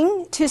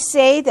willing to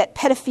say that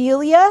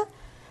pedophilia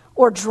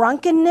or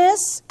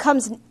drunkenness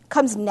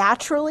comes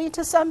naturally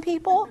to some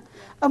people?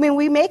 I mean,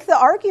 we make the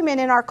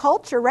argument in our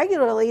culture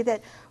regularly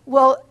that,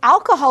 well,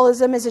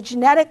 alcoholism is a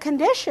genetic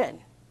condition.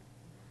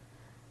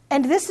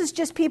 And this is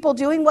just people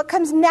doing what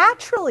comes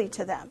naturally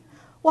to them.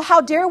 Well,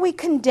 how dare we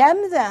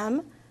condemn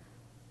them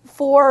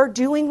for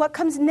doing what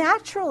comes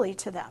naturally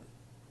to them?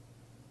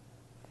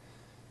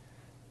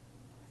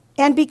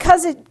 And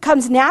because it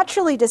comes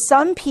naturally to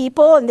some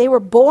people and they were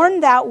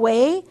born that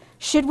way,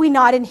 should we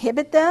not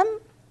inhibit them?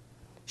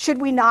 Should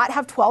we not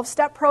have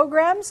 12-step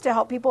programs to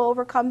help people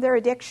overcome their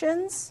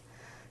addictions?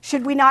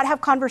 Should we not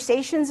have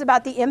conversations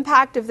about the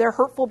impact of their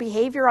hurtful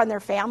behavior on their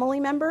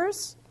family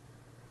members?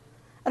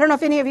 I don't know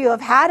if any of you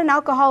have had an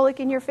alcoholic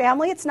in your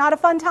family. It's not a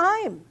fun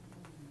time.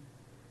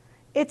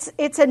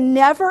 It's a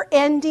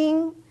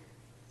never-ending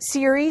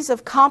series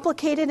of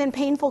complicated and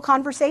painful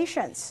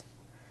conversations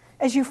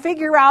as you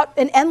figure out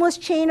an endless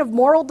chain of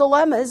moral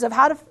dilemmas of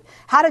how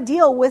to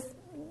deal with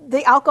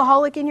the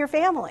alcoholic in your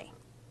family.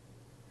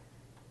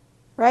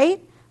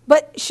 Right?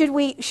 But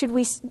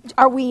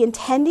are we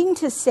intending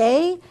to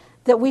say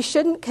that we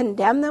shouldn't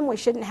condemn them, we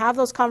shouldn't have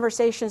those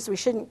conversations, we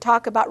shouldn't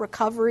talk about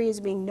recovery as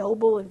being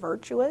noble and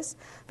virtuous,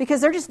 because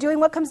they're just doing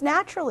what comes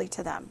naturally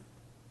to them?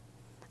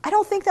 I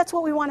don't think that's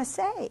what we want to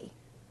say.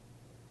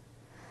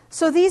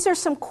 So these are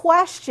some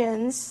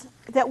questions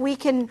that we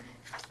can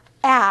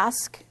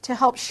ask to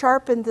help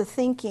sharpen the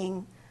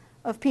thinking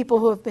of people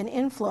who have been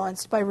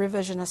influenced by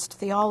revisionist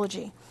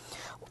theology.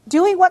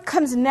 Doing what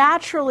comes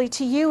naturally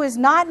to you is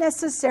not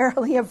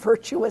necessarily a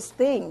virtuous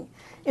thing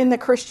in the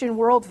Christian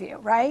worldview,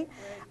 right?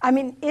 I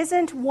mean,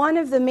 isn't one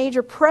of the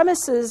major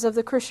premises of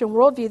the Christian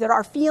worldview that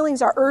our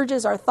feelings, our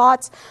urges, our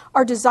thoughts,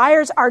 our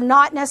desires are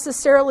not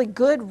necessarily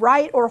good,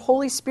 right, or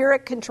Holy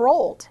Spirit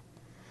controlled?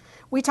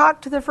 We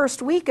talked the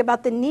first week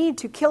about the need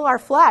to kill our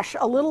flesh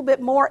a little bit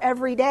more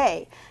every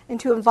day and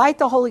to invite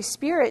the Holy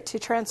Spirit to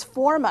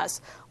transform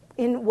us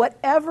in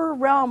whatever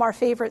realm our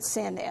favorite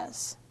sin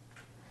is.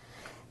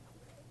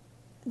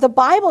 The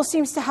Bible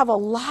seems to have a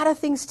lot of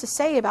things to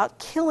say about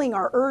killing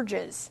our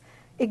urges,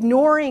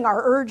 ignoring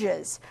our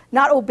urges,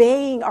 not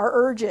obeying our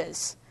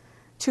urges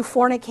to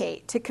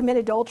fornicate, to commit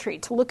adultery,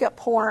 to look at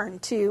porn,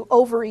 to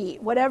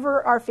overeat,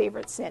 whatever our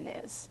favorite sin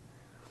is.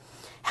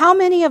 How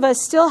many of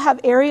us still have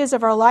areas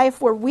of our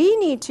life where we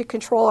need to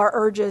control our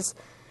urges?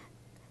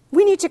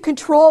 We need to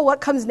control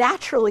what comes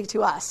naturally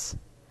to us.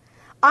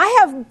 I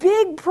have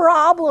big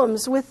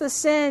problems with the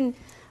sin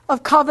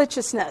of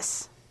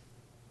covetousness.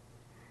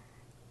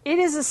 It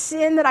is a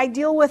sin that I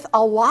deal with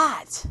a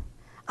lot.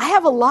 I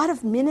have a lot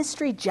of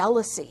ministry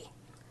jealousy.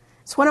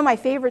 It's one of my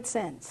favorite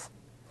sins.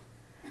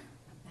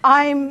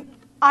 I'm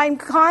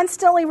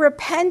constantly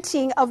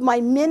repenting of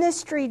my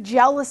ministry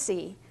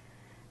jealousy,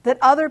 that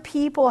other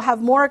people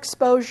have more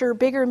exposure,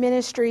 bigger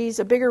ministries,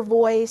 a bigger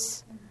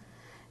voice.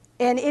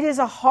 And it is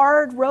a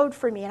hard road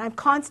for me. And I'm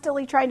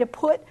constantly trying to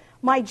put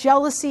my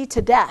jealousy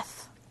to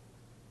death.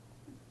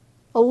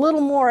 A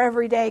little more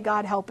every day,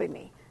 God helping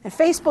me. And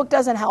Facebook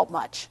doesn't help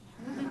much.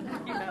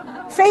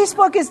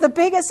 Facebook is the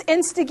biggest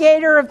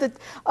instigator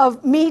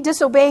of me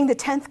disobeying the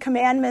 10th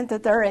commandment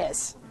that there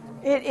is.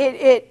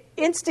 It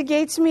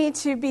instigates me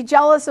to be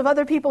jealous of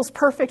other people's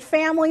perfect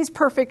families,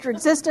 perfect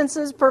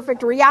existences,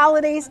 perfect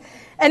realities,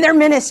 and their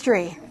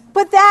ministry.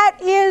 But that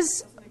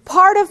is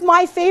part of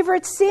my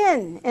favorite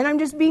sin, and I'm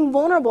just being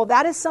vulnerable.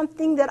 That is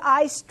something that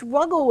I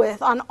struggle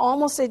with on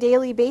almost a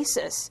daily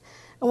basis.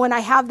 And when I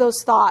have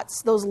those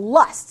thoughts, those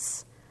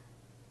lusts,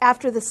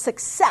 after the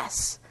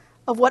success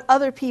of what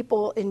other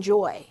people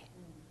enjoy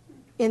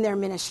in their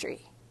ministry.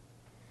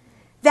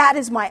 That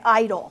is my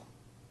idol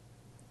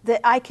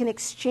that I can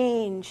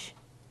exchange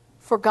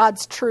for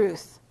God's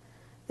truth.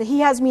 That He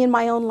has me in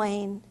my own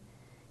lane.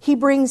 He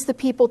brings the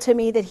people to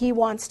me that He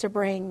wants to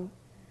bring.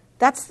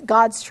 That's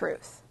God's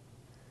truth.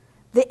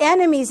 The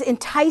enemy's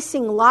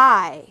enticing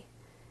lie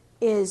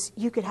is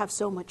you could have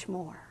so much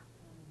more.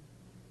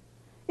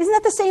 Isn't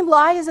that the same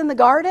lie as in the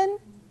garden?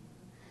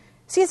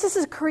 See, this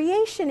is a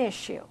creation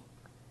issue.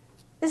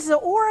 This is an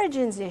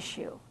origins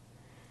issue.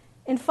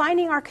 In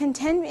finding our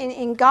contentment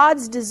in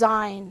God's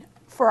design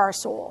for our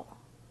soul.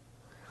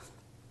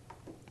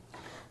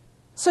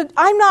 So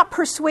I'm not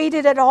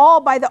persuaded at all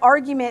by the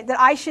argument that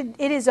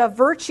it is a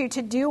virtue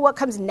to do what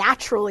comes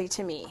naturally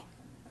to me.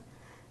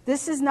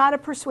 This is not a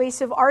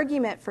persuasive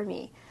argument for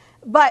me.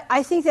 But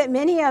I think that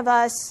many of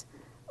us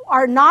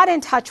are not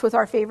in touch with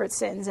our favorite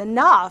sins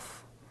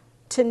enough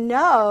to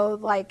know,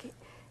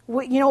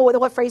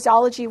 what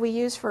phraseology we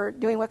use for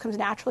doing what comes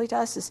naturally to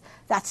us is,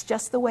 that's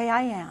just the way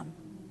I am.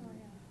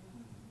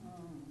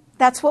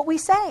 That's what we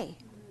say.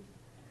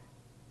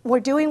 We're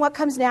doing what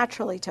comes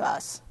naturally to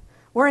us.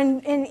 We're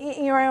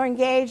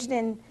engaged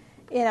in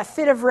a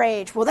fit of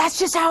rage. Well, that's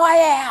just how I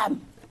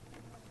am.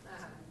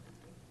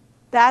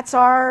 That's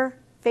our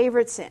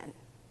favorite sin.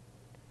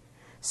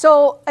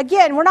 So,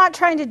 again, we're not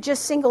trying to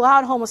just single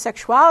out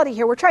homosexuality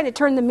here. We're trying to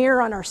turn the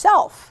mirror on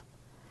ourselves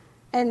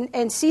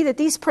and see that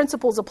these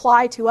principles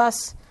apply to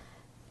us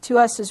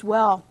as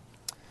well.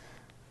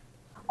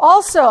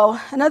 Also,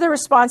 another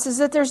response is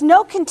that there's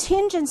no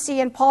contingency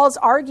in Paul's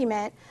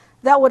argument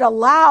that would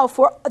allow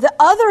for the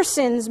other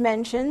sins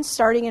mentioned,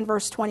 starting in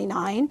verse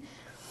 29,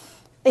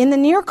 in the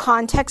near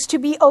context, to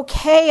be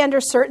okay under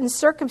certain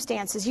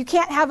circumstances. You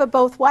can't have it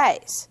both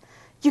ways.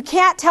 You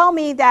can't tell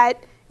me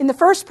that in the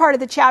first part of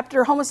the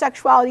chapter,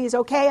 homosexuality is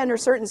okay under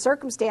certain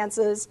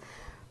circumstances,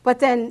 but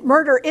then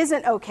murder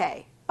isn't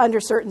okay under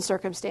certain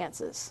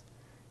circumstances.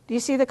 Do you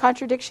see the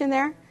contradiction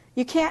there?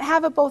 You can't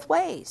have it both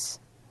ways.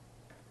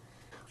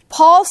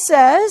 Paul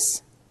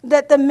says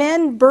that the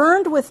men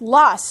burned with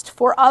lust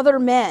for other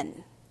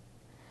men.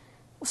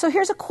 So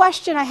here's a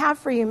question I have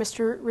for you,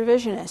 Mr.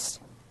 Revisionist.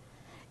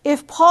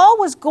 If Paul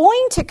was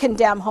going to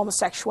condemn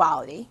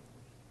homosexuality,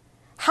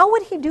 how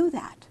would he do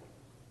that?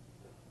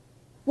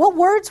 What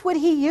words would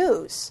he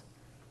use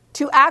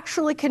to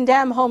actually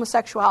condemn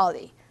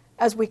homosexuality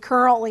as we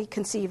currently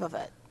conceive of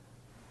it?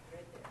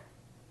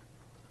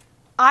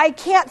 I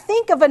can't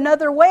think of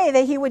another way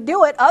that he would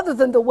do it other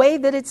than the way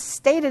that it's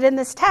stated in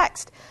this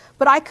text.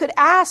 But I could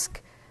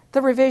ask the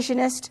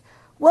revisionist,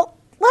 well,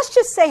 let's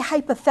just say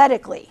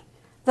hypothetically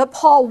that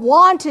Paul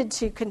wanted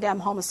to condemn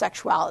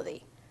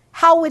homosexuality.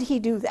 How would he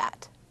do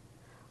that?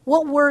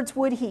 What words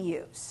would he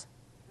use?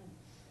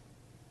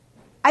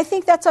 I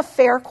think that's a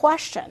fair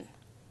question.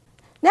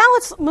 Now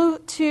let's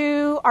move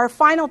to our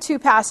final two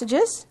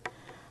passages.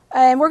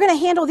 And we're going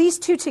to handle these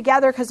two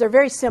together because they're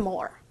very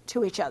similar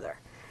to each other.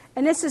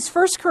 And this is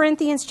 1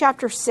 Corinthians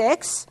chapter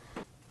 6.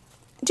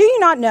 Do you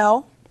not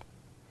know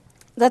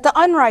that the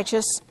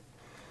unrighteous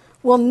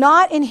will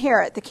not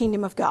inherit the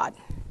kingdom of God?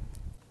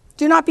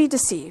 Do not be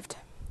deceived.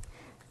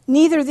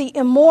 Neither the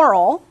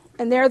immoral,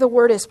 and there the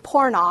word is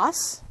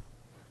pornos,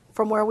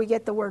 from where we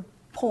get the word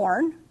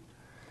porn,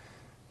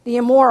 the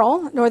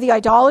immoral, nor the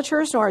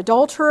idolaters, nor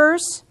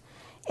adulterers.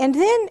 And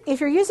then,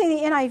 if you're using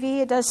the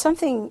NIV, it does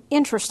something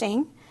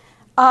interesting.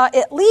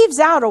 It leaves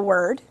out a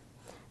word.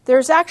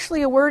 There's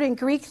actually a word in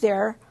Greek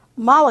there,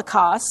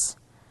 malakos,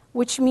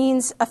 which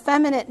means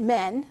effeminate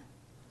men,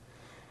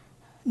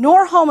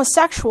 nor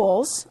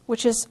homosexuals,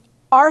 which is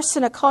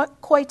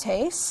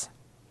arsenokoites,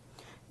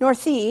 nor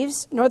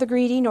thieves, nor the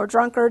greedy, nor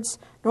drunkards,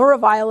 nor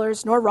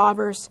revilers, nor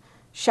robbers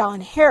shall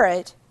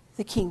inherit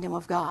the kingdom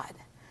of God.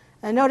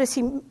 And notice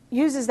he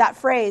uses that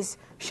phrase,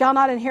 shall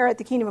not inherit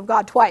the kingdom of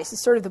God, twice.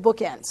 It's sort of the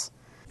bookends.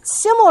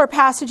 Similar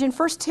passage in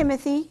 1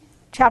 Timothy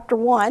chapter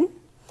 1.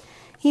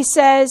 He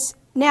says,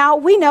 now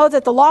we know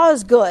that the law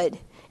is good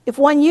if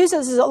one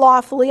uses it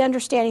lawfully,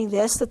 understanding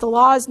this, that the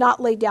law is not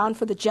laid down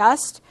for the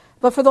just,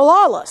 but for the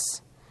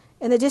lawless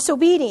and the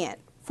disobedient,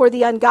 for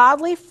the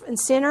ungodly and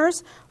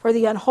sinners, for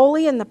the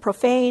unholy and the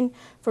profane,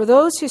 for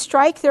those who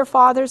strike their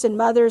fathers and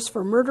mothers,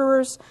 for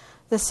murderers,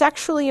 the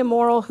sexually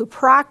immoral who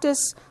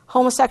practice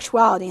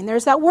homosexuality. And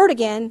there's that word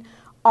again,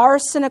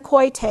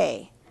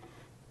 arsenokoite,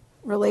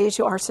 related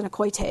to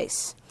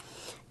arsenokoites.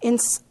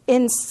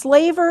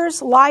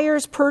 Enslavers,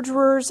 liars,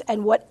 perjurers,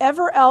 and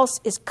whatever else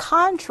is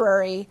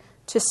contrary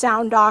to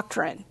sound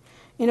doctrine,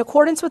 in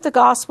accordance with the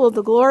gospel of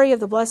the glory of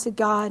the blessed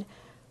God,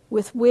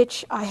 with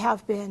which I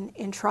have been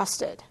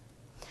entrusted.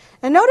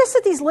 And notice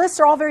that these lists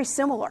are all very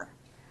similar.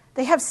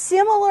 They have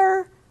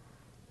similar,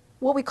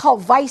 what we call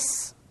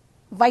vices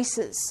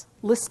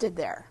listed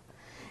there.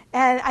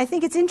 And I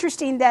think it's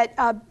interesting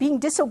that being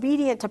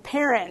disobedient to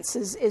parents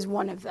is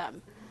one of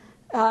them.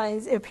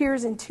 It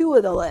appears in two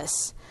of the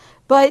lists.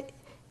 But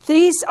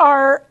these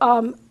are,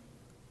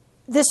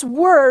 this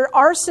word,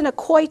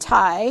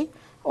 arsenokoitai,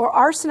 or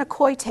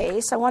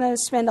arsenokoites, I want to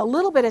spend a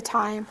little bit of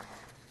time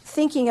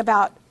thinking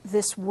about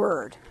this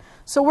word.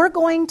 So we're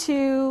going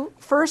to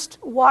first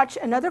watch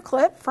another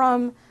clip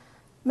from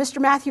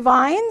Mr. Matthew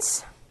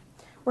Vines,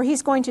 where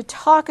he's going to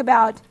talk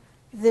about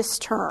this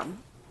term.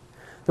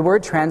 The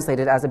word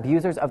translated as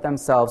abusers of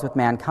themselves with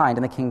mankind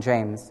in the King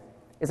James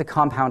is a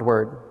compound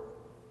word.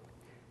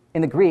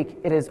 In the Greek,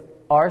 it is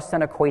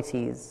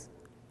arsenokoites,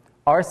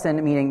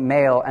 arsen meaning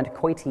male and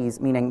koites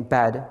meaning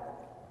bed,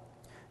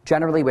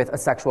 generally with a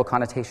sexual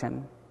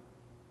connotation.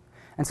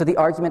 And so the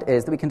argument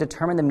is that we can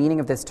determine the meaning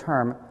of this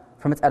term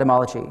from its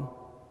etymology.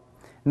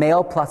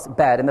 Male plus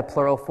bed in the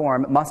plural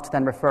form must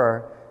then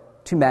refer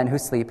to men who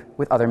sleep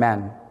with other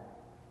men.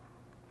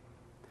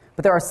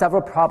 But there are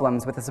several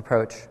problems with this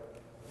approach.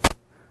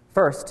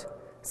 First,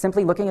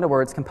 simply looking at a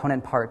word's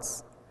component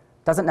parts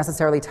doesn't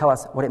necessarily tell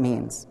us what it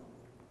means.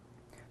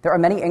 There are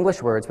many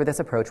English words where this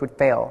approach would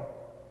fail.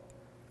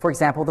 For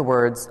example, the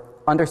words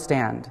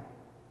understand,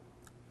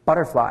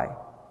 butterfly,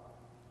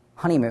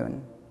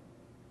 honeymoon.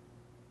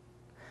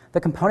 The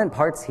component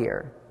parts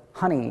here,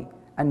 honey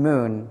and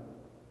moon,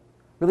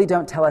 really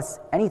don't tell us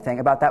anything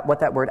about what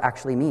that word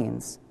actually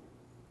means.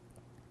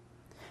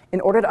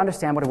 In order to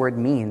understand what a word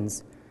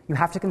means, you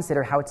have to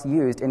consider how it's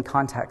used in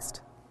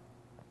context.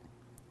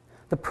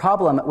 The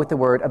problem with the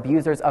word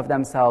abusers of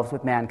themselves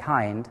with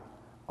mankind,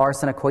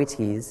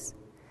 arsenokoites,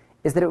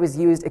 is that it was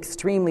used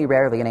extremely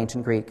rarely in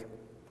ancient Greek.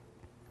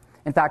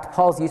 In fact,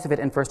 Paul's use of it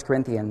in 1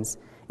 Corinthians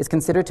is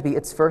considered to be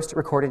its first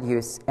recorded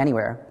use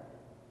anywhere.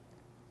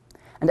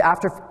 And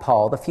after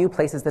Paul, the few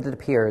places that it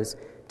appears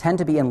tend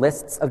to be in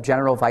lists of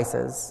general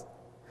vices,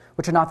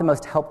 which are not the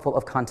most helpful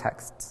of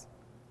contexts.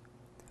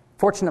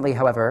 Fortunately,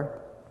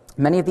 however,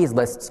 many of these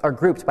lists are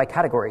grouped by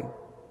category,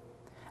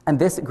 and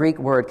this Greek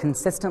word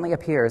consistently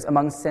appears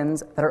among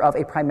sins that are of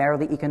a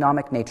primarily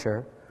economic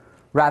nature,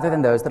 rather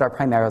than those that are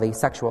primarily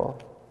sexual.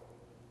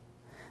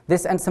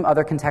 This and some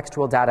other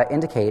contextual data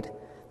indicate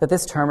that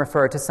this term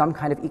referred to some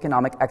kind of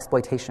economic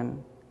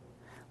exploitation,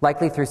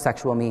 likely through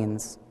sexual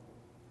means.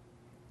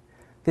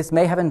 This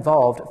may have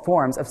involved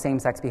forms of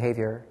same-sex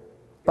behavior,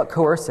 but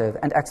coercive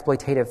and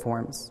exploitative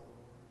forms.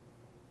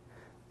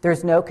 There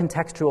is no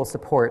contextual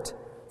support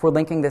for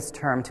linking this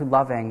term to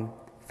loving,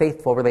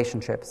 faithful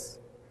relationships.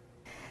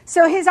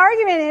 So his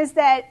argument is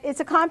that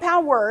it's a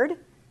compound word.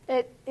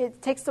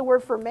 It takes the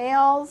word for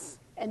males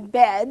and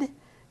bed,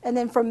 and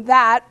then from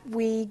that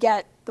we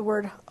get the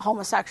word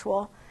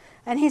homosexual.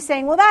 And he's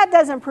saying, well, that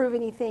doesn't prove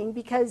anything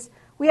because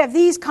we have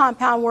these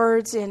compound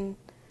words in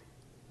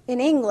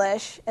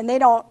English, and they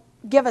don't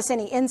give us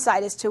any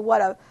insight as to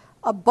what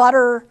a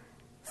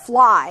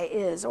butterfly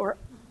is, or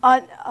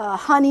a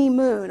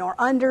honeymoon, or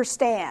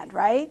understand,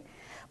 right?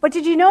 But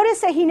did you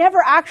notice that he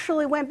never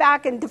actually went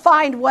back and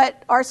defined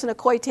what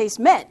arsenokoites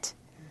meant?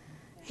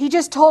 He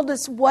just told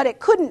us what it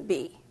couldn't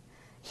be.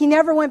 He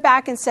never went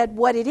back and said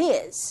what it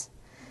is.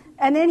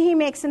 And then he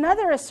makes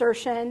another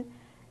assertion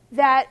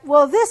that,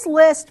 well, this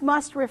list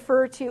must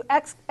refer to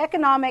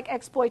economic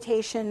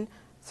exploitation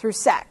through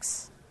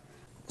sex.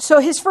 So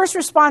his first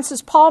response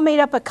is Paul made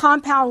up a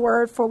compound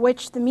word for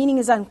which the meaning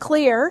is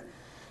unclear,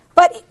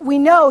 but we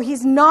know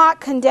he's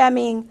not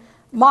condemning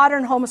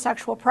modern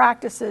homosexual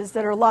practices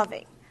that are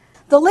loving.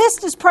 The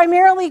list is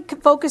primarily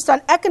focused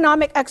on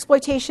economic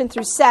exploitation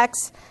through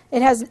sex.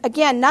 It has,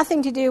 again,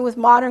 nothing to do with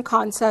modern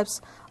concepts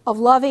of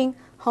loving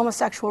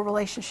homosexual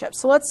relationships.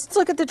 So let's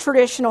look at the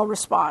traditional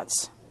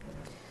response.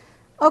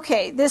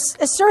 Okay, this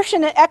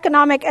assertion that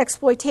economic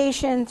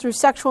exploitation through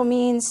sexual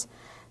means,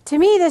 to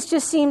me, this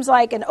just seems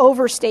like an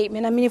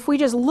overstatement. I mean, if we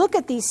just look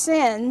at these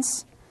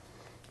sins,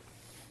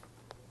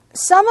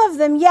 some of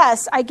them,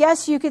 yes, I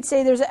guess you could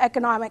say there's an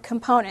economic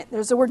component.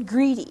 There's the word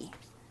greedy,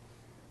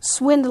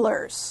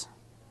 swindlers.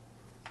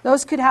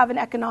 Those could have an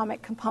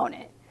economic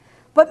component.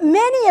 But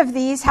many of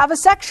these have a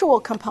sexual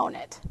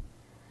component.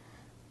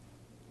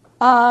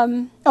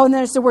 And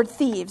there's the word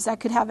thieves. That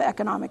could have an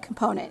economic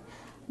component.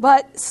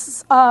 But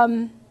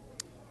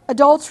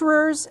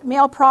adulterers,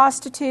 male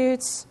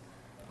prostitutes,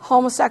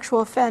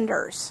 homosexual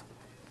offenders.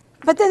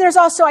 But then there's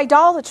also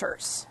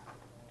idolaters.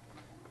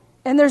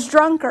 And there's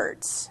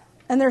drunkards.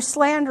 And there's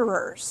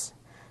slanderers.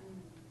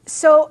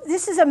 So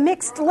this is a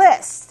mixed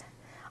list.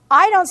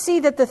 I don't see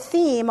that the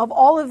theme of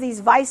all of these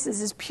vices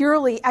is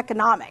purely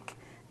economic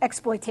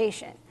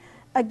exploitation.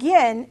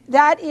 Again,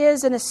 that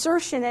is an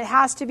assertion that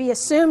has to be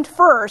assumed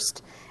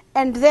first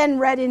and then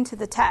read into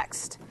the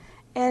text,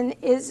 and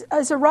is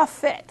a rough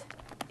fit,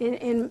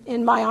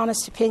 in my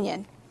honest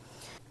opinion.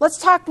 Let's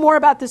talk more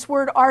about this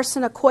word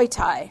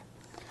arsenokoitai.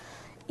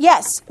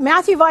 Yes,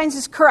 Matthew Vines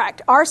is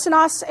correct.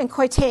 Arsenos and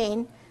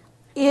koitain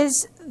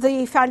is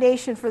the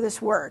foundation for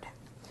this word.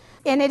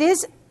 And it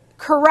is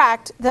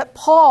correct that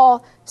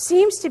Paul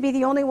seems to be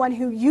the only one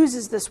who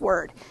uses this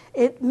word.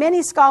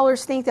 Many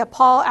scholars think that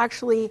Paul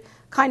actually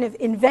kind of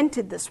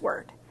invented this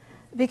word,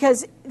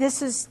 because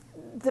this is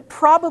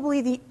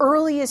probably the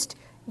earliest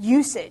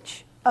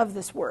usage of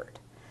this word.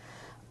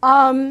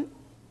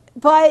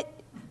 But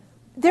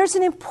there's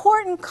an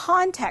important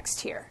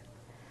context here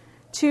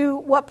to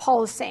what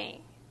Paul is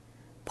saying.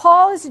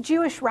 Paul is a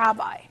Jewish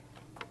rabbi.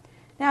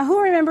 Now,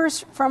 who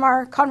remembers from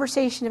our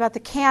conversation about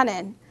the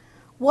canon,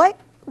 what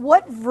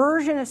what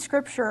version of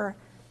Scripture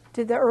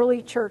did the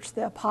early church,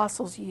 the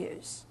apostles,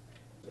 use?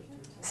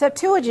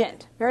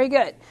 Septuagint. Very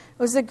good. It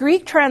was the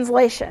Greek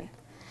translation.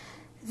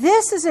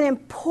 This is an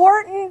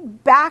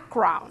important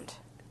background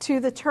to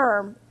the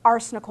term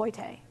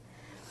arsenokoitai.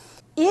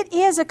 It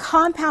is a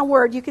compound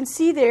word. You can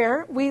see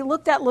there, we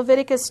looked at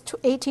Leviticus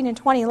 18 and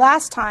 20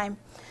 last time,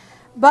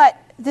 but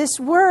this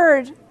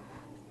word,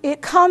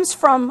 it comes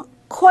from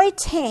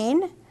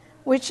koitain,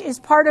 which is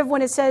part of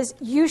when it says,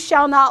 you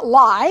shall not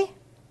lie,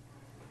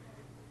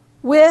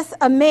 with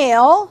a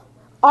male,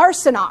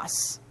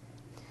 arsenos.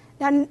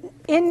 Now,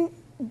 in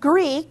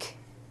Greek,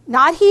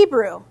 not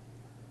Hebrew,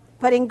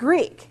 but in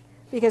Greek,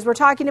 because we're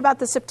talking about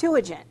the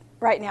Septuagint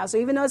right now. So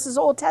even though this is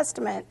Old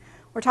Testament,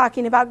 we're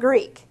talking about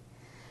Greek.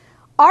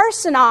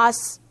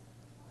 Arsenos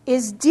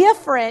is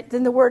different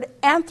than the word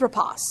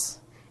anthropos.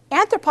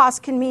 Anthropos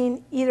can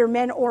mean either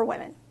men or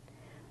women.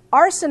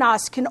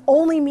 Arsenos can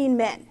only mean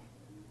men.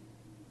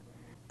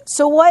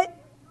 So what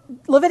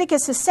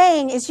Leviticus is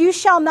saying is you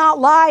shall not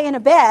lie in a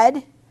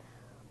bed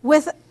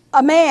with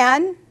a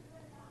man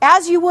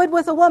as you would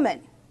with a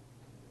woman.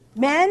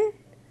 Men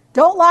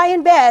don't lie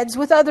in beds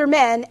with other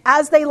men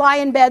as they lie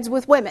in beds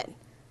with women,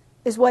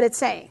 is what it's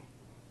saying,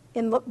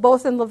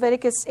 both in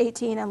Leviticus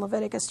 18 and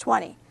Leviticus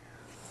 20.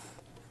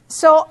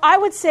 So I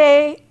would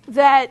say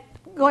that,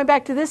 going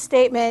back to this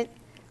statement,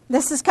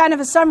 this is kind of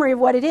a summary of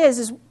what it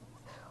is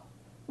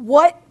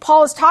what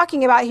Paul is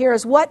talking about here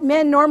is what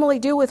men normally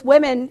do with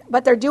women,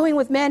 but they're doing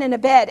with men in a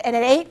bed, and it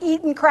ain't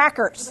eating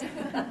crackers.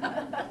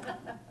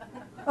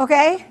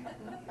 Okay?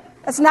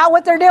 That's not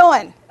what they're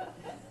doing.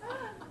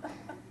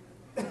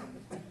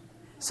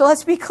 So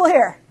let's be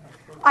clear.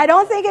 I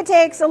don't think it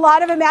takes a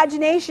lot of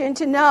imagination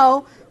to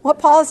know what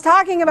Paul is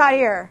talking about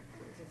here.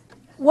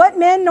 What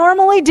men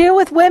normally do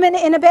with women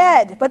in a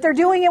bed, but they're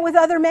doing it with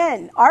other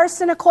men.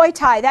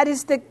 Arsenokoitai, that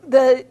is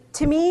the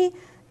to me,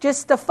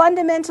 just the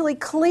fundamentally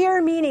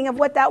clear meaning of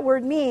what that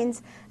word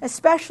means,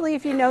 especially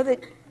if you know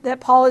that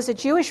Paul is a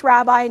Jewish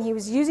rabbi and he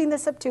was using the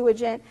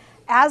Septuagint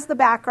as the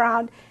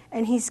background,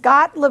 and he's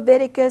got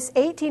Leviticus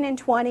 18 and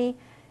 20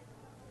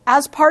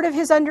 as part of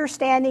his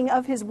understanding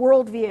of his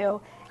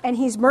worldview, and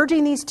he's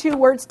merging these two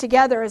words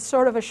together as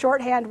sort of a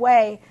shorthand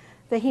way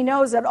that he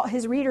knows that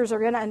his readers are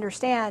going to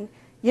understand.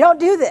 You don't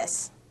do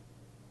this.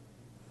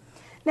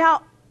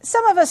 Now,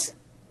 some of us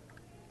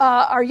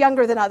are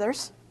younger than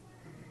others,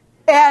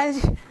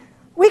 and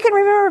we can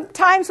remember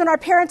times when our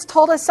parents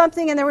told us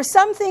something, and there were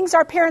some things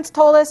our parents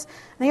told us,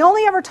 and they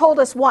only ever told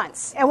us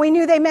once, and we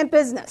knew they meant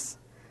business.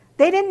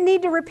 They didn't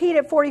need to repeat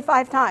it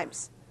 45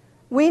 times.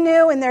 We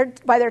knew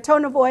by their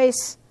tone of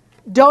voice,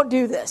 don't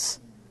do this.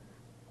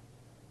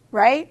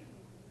 Right?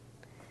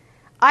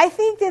 I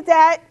think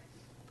that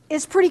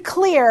is pretty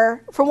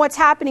clear from what's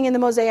happening in the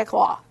Mosaic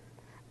Law.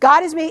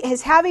 God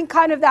is having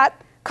kind of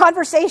that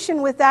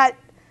conversation with that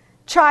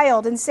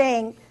child and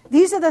saying,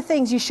 these are the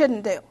things you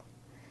shouldn't do.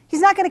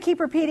 He's not going to keep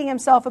repeating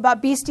himself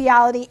about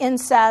bestiality,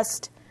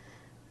 incest,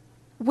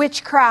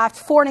 witchcraft,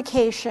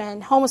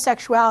 fornication,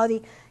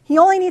 homosexuality. He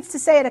only needs to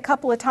say it a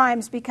couple of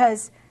times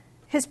because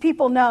his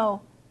people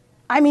know,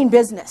 I mean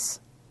business.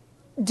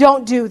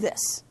 Don't do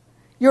this.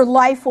 Your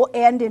life will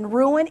end in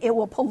ruin. It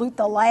will pollute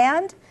the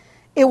land.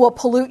 It will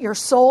pollute your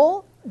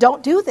soul.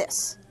 Don't do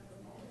this.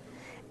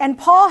 And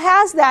Paul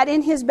has that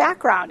in his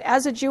background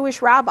as a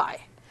Jewish rabbi.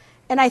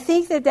 And I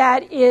think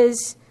that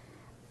is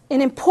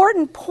an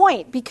important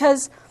point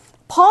because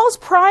Paul's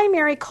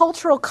primary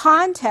cultural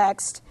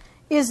context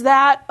is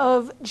that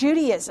of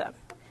Judaism.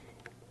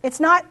 It's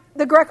not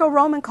the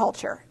Greco-Roman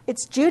culture.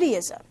 It's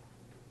Judaism.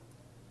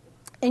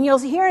 And you'll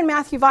hear in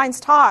Matthew Vine's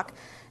talk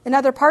and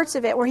other parts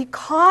of it where he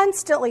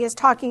constantly is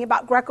talking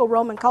about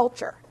Greco-Roman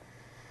culture.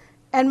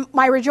 And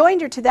my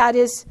rejoinder to that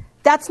is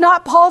that's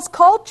not Paul's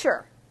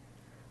culture.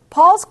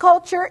 Paul's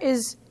culture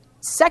is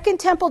Second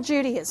Temple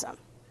Judaism.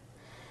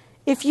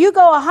 If you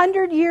go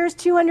 100 years,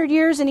 200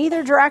 years in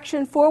either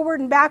direction,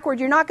 forward and backward,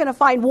 you're not going to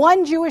find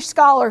one Jewish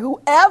scholar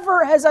who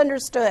ever has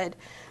understood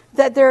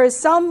that there is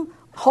some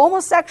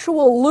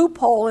homosexual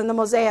loophole in the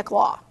Mosaic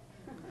Law.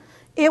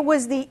 It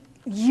was the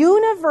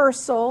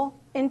universal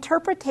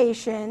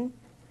interpretation,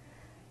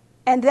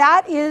 and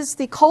that is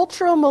the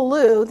cultural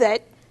milieu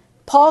that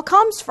Paul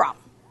comes from.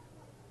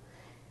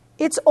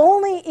 It's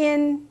only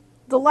in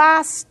the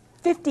last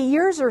 50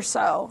 years or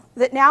so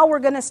that now we're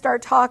going to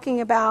start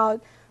talking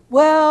about,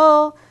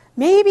 well,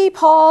 maybe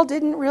Paul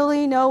didn't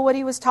really know what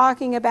he was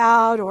talking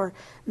about, or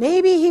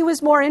maybe he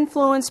was more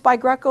influenced by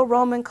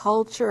Greco-Roman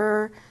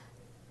culture.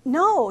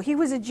 No, he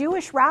was a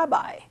Jewish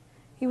rabbi.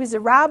 He was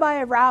a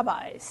rabbi of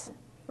rabbis,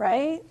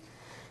 right?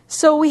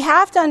 So we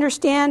have to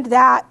understand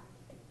that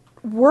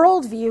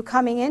worldview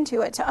coming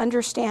into it to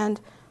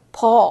understand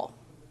Paul.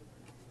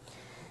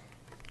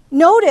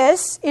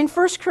 Notice in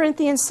 1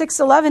 Corinthians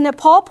 6:11 that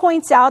Paul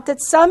points out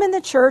that some in the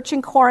church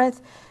in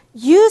Corinth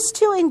used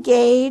to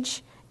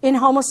engage in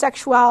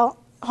homosexual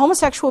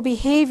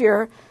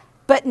behavior,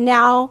 but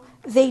now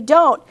they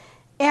don't.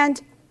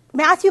 And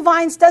Matthew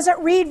Vines doesn't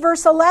read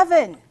verse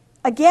 11.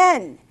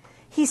 Again,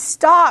 he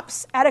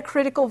stops at a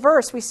critical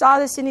verse. We saw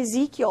this in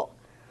Ezekiel.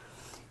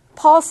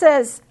 Paul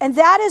says, and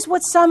that is what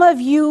some of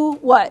you,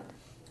 what?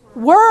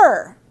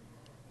 Were.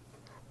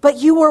 But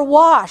you were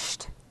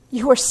washed.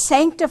 You were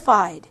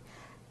sanctified.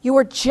 You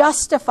were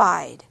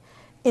justified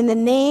in the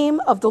name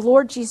of the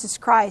Lord Jesus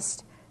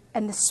Christ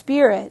and the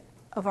Spirit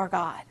of our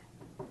God.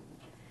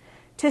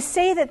 To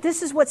say that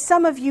this is what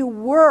some of you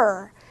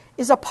were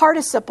is a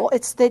participle.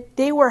 It's that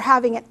they were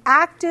having an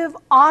active,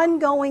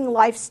 ongoing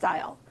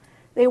lifestyle.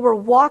 They were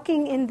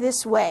walking in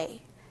this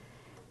way,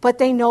 but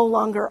they no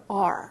longer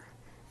are.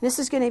 This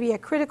is going to be a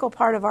critical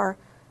part of our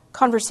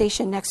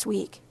conversation next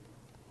week.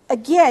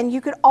 Again, you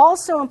could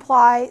also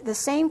imply the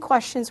same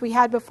questions we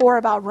had before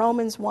about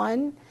Romans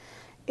 1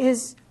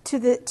 is to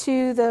the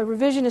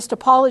revisionist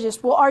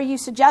apologist. Well, are you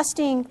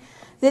suggesting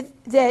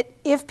that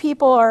if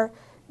people are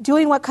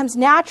doing what comes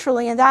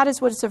naturally, and that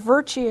is what is a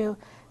virtue,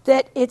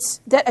 that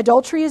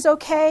adultery is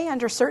okay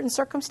under certain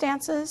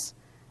circumstances?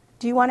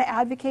 Do you want to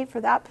advocate for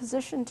that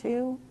position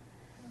too?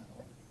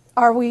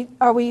 Are we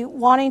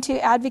wanting to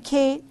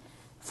advocate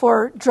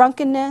for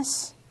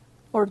drunkenness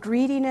or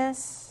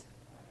greediness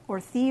or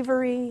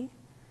thievery?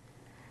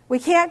 We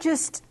can't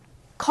just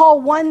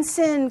call one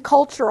sin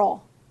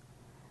cultural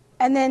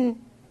and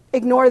then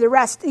ignore the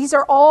rest. These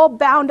are all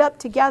bound up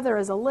together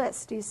as a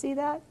list. Do you see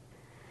that?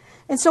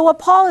 And so what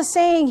Paul is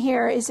saying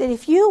here is that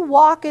if you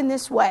walk in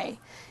this way,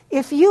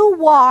 if you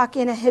walk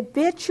in a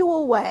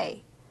habitual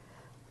way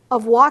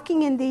of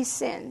walking in these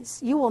sins,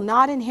 you will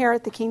not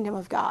inherit the kingdom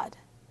of God.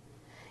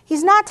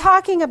 He's not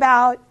talking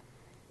about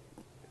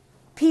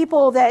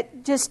people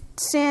that just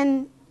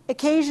sin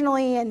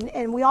occasionally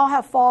and we all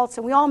have faults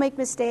and we all make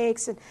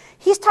mistakes. And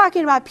he's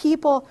talking about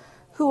people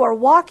who are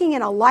walking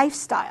in a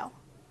lifestyle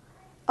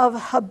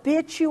of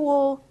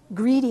habitual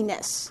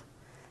greediness,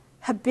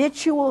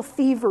 habitual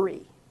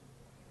thievery,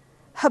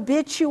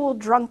 habitual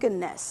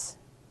drunkenness.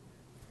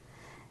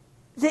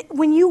 That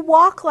when you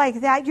walk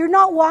like that, you're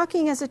not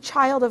walking as a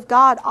child of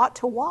God ought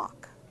to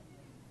walk.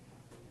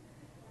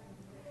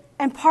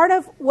 And part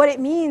of what it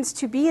means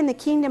to be in the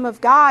kingdom of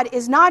God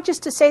is not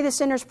just to say the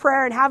sinner's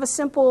prayer and have a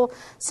simple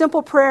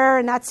prayer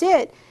and that's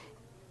it.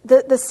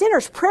 The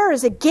sinner's prayer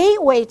is a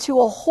gateway to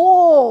a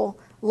whole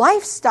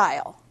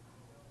lifestyle.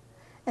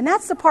 And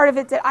that's the part of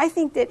it that I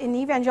think that in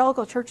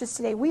evangelical churches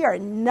today we are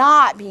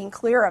not being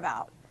clear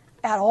about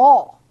at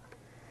all.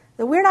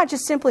 That we're not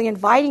just simply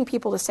inviting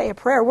people to say a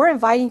prayer. We're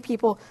inviting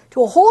people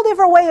to a whole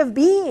different way of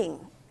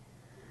being.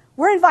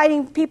 We're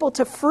inviting people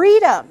to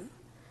freedom.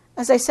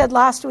 As I said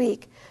last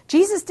week,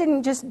 Jesus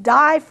didn't just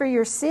die for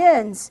your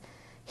sins.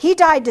 He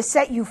died to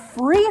set you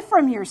free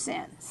from your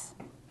sins.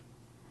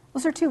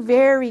 Those are two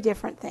very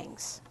different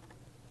things.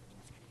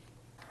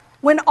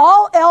 When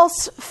all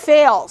else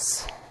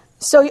fails,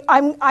 so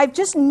I've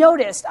just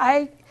noticed,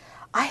 I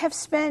have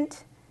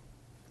spent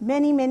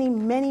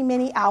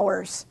many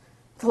hours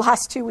the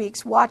last 2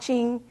 weeks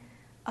watching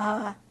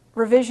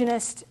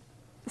revisionist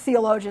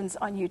theologians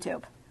on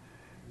YouTube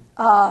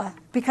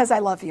because I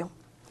love you.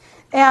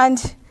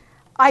 And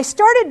I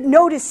started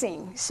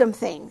noticing some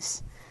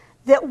things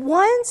that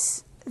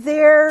once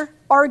their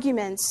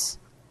arguments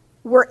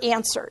were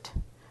answered,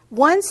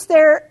 once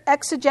their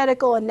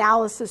exegetical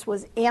analysis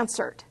was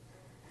answered,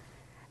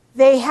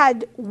 they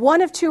had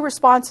one of two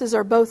responses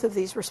or both of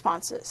these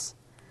responses.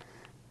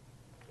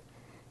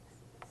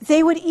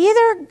 They would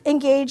either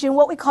engage in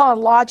what we call in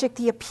logic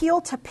the appeal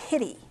to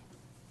pity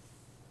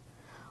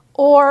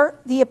or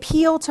the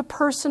appeal to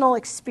personal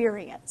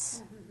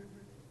experience.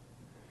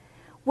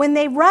 When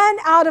they run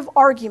out of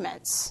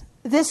arguments,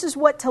 this is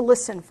what to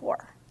listen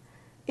for,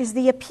 is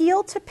the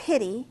appeal to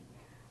pity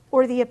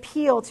or the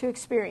appeal to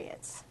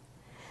experience.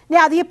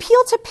 Now, the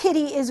appeal to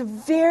pity is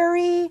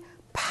very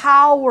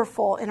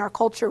powerful in our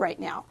culture right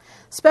now,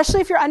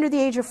 especially if you're under the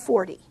age of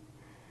 40.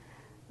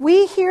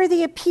 We hear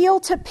the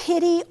appeal to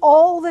pity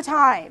all the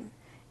time,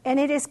 and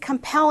it is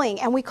compelling,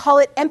 and we call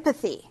it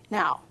empathy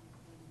now.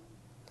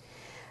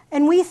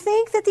 And we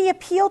think that the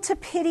appeal to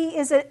pity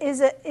is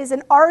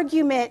an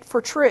argument for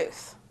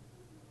truth.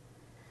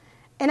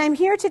 And I'm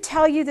here to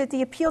tell you that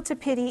the appeal to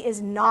pity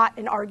is not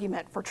an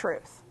argument for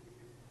truth.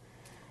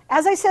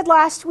 As I said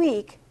last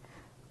week,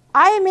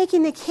 I am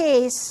making the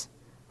case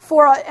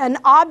for an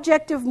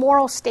objective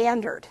moral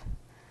standard.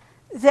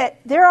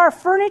 That there are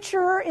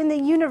furniture in the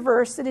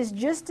universe that is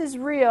just as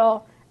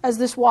real as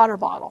this water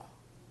bottle.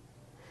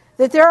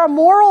 That there are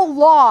moral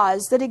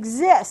laws that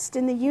exist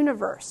in the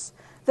universe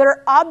that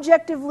are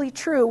objectively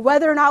true,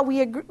 whether or not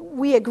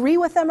we agree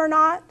with them or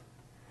not,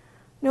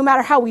 no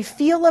matter how we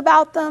feel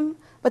about them,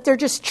 but they're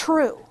just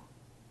true.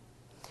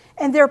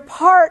 And they're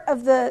part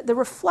of the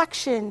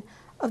reflection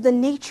of the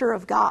nature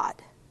of God.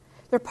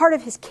 They're part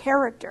of his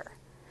character.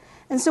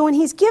 And so when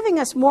he's giving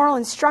us moral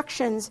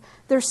instructions,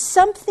 there's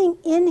something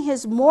in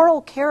his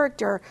moral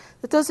character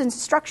that those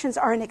instructions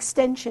are an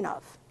extension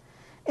of.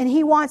 And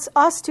he wants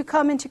us to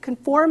come into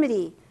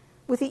conformity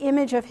with the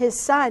image of his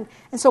Son.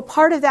 And so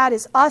part of that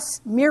is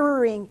us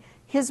mirroring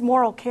his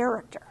moral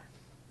character.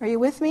 Are you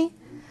with me?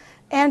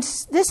 And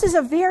this is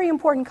a very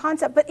important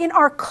concept. But in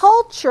our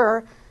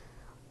culture,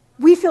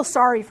 we feel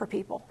sorry for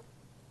people.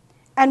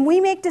 And we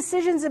make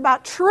decisions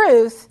about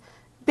truth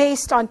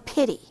based on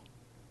pity.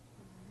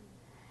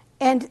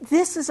 And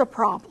this is a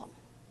problem.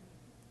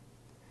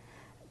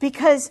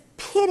 Because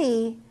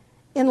pity,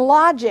 in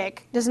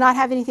logic, does not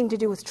have anything to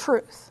do with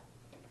truth.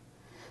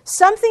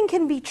 Something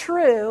can be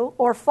true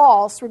or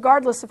false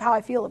regardless of how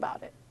I feel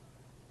about it.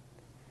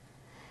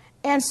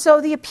 And so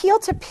the appeal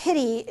to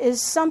pity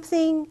is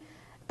something,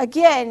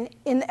 again,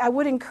 I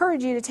would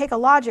encourage you to take a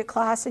logic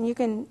class and you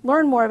can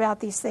learn more about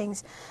these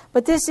things.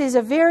 But this is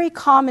a very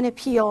common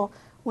appeal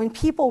when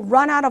people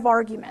run out of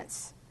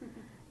arguments,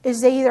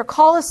 is they either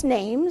call us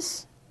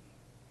names,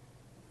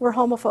 we're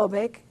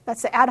homophobic,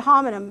 that's the ad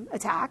hominem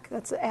attack,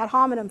 that's the ad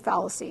hominem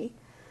fallacy.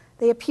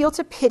 They appeal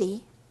to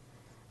pity,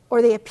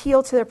 or they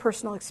appeal to their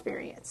personal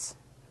experience.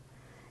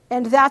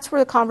 And that's where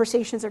the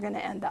conversations are going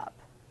to end up,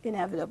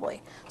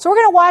 inevitably. So we're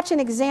going to watch an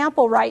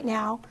example right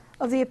now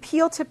of the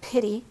appeal to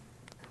pity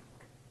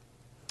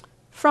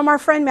from our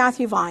friend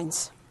Matthew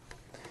Vines.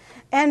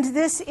 And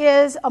this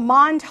is a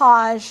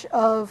montage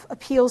of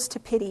appeals to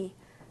pity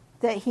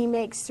that he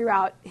makes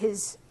throughout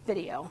his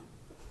video.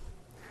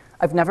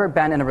 I've never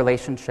been in a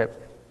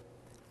relationship,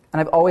 and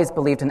I've always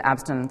believed in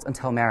abstinence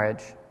until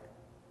marriage.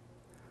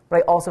 But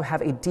I also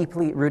have a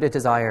deeply rooted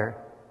desire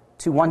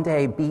to one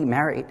day be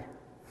married,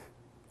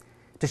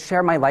 to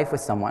share my life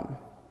with someone,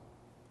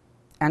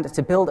 and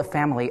to build a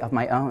family of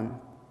my own.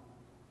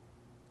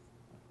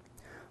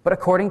 But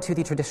according to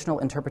the traditional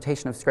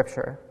interpretation of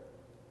Scripture,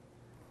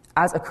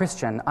 as a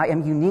Christian, I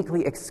am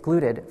uniquely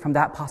excluded from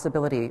that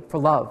possibility for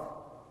love,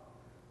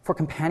 for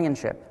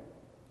companionship,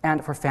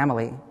 and for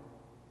family.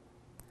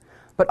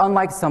 But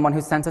unlike someone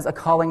who senses a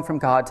calling from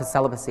God to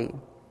celibacy,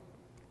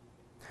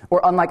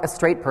 or unlike a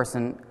straight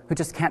person who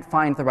just can't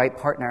find the right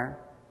partner,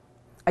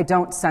 I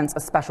don't sense a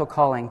special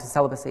calling to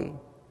celibacy.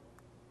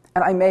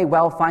 And I may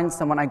well find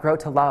someone I grow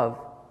to love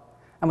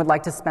and would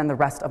like to spend the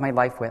rest of my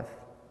life with.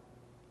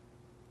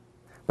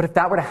 But if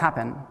that were to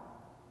happen,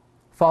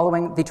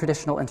 following the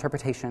traditional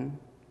interpretation,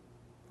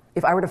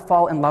 if I were to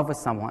fall in love with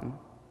someone,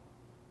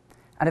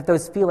 and if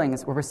those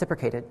feelings were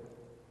reciprocated,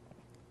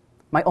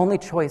 my only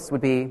choice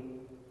would be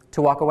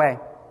to walk away,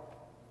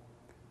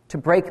 to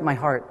break my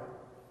heart,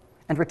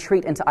 and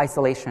retreat into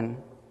isolation,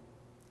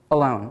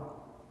 alone.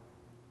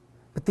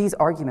 But these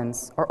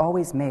arguments are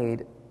always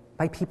made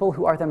by people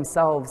who are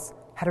themselves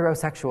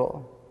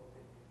heterosexual,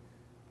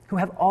 who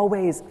have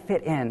always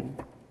fit in,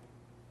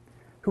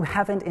 who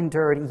haven't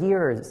endured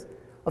years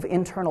of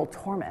internal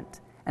torment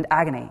and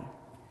agony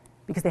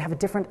because they have a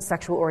different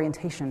sexual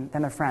orientation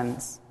than their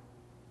friends,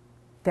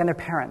 than their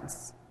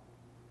parents,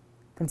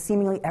 than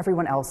seemingly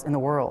everyone else in the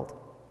world.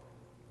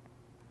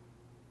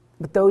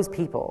 But those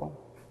people,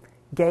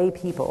 gay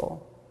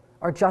people,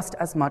 are just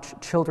as much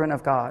children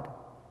of God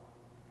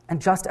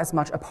and just as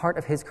much a part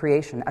of His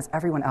creation as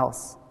everyone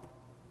else.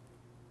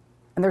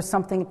 And there's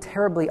something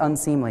terribly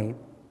unseemly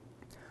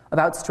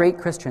about straight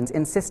Christians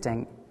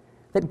insisting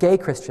that gay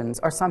Christians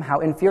are somehow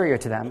inferior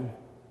to them,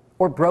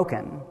 or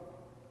broken,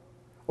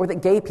 or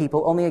that gay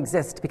people only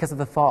exist because of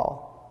the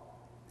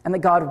fall, and that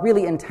God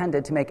really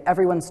intended to make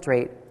everyone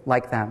straight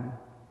like them.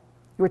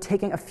 You are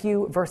taking a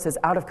few verses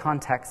out of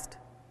context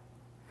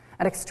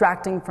and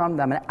extracting from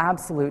them an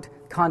absolute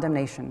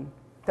condemnation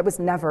that was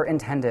never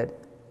intended.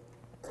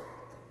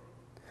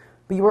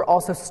 But you are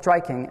also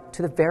striking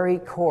to the very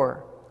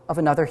core of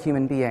another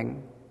human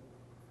being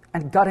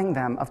and gutting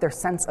them of their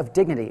sense of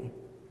dignity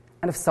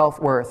and of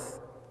self-worth.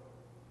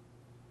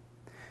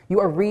 You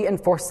are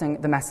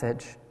reinforcing the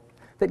message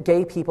that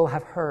gay people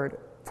have heard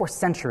for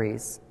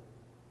centuries.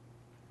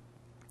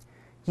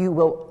 You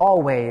will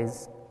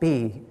always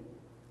be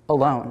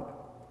alone.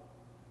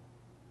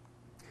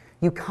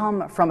 You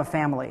come from a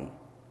family,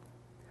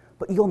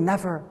 but you'll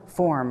never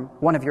form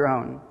one of your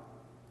own.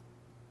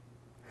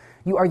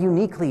 You are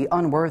uniquely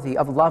unworthy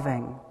of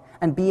loving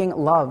and being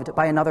loved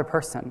by another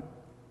person,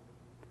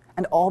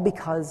 and all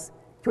because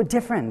you're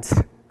different,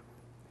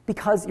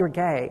 because you're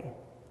gay.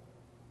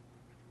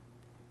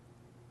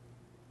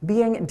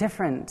 Being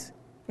different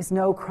is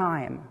no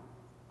crime.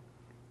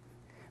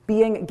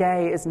 Being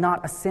gay is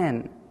not a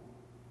sin.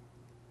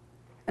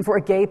 And for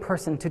a gay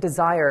person to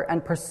desire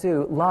and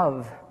pursue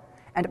love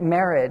and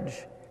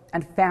marriage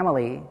and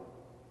family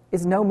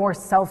is no more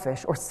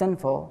selfish or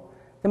sinful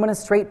than when a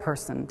straight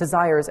person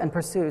desires and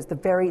pursues the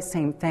very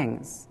same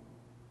things.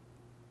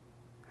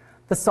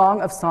 The Song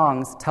of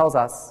Songs tells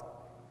us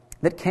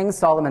that King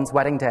Solomon's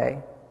wedding day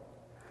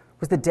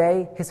was the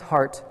day his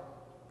heart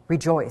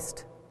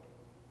rejoiced.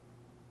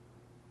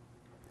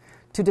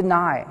 To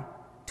deny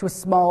to a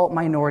small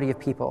minority of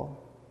people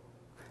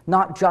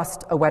not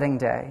just a wedding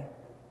day,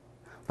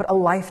 but a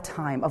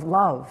lifetime of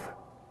love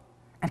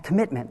and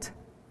commitment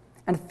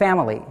and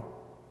family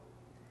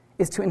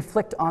is to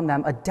inflict on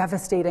them a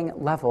devastating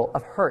level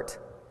of hurt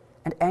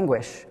and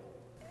anguish.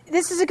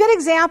 This is a good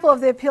example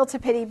of the appeal to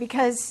pity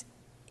because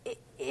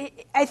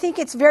I think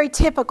it's very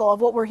typical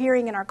of what we're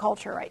hearing in our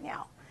culture right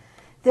now.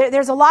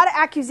 There's a lot of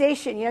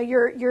accusation. You know,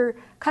 you're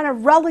kind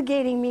of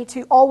relegating me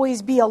to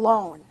always be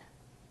alone.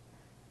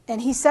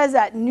 And he says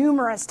that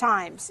numerous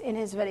times in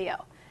his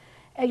video.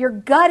 And you're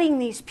gutting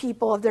these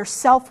people of their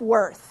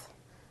self-worth.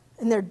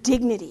 and their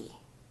dignity.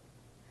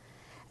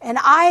 And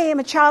I am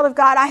a child of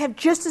God. I have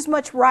just as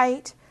much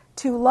right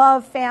to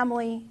love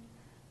family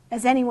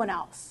as anyone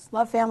else.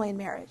 Love family and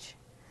marriage.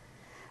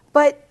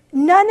 But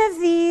none of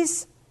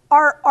these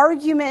are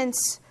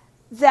arguments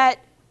that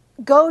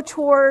go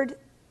toward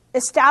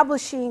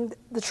establishing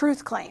the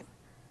truth claim.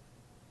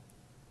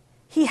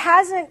 He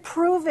hasn't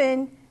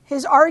proven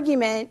his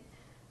argument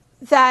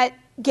that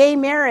gay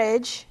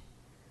marriage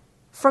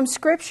from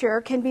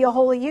Scripture can be a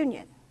holy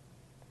union.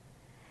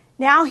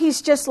 Now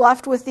he's just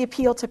left with the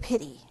appeal to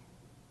pity.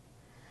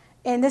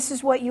 And this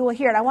is what you will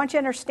hear. And I want you to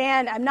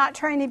understand, I'm not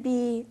trying to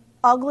be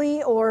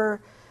ugly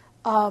or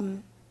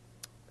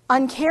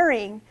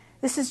uncaring.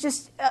 This is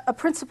just a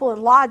principle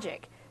in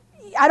logic.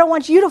 I don't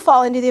want you to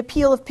fall into the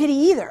appeal of pity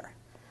either.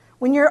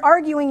 When you're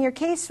arguing your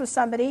case with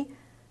somebody,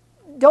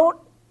 don't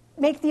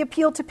make the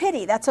appeal to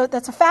pity. That's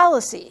a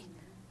fallacy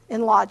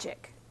in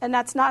logic. And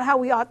that's not how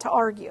we ought to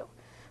argue.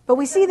 But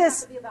we see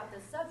this.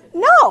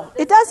 No,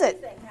 it doesn't.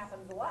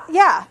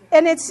 Yeah,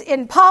 and it's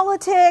in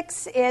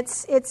politics.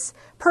 It's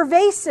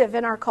pervasive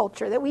in our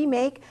culture that we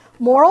make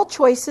moral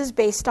choices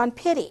based on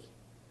pity.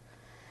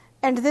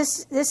 And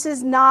this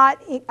is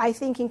not, I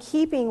think, in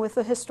keeping with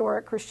the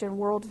historic Christian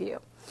worldview.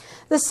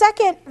 The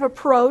second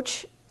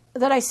approach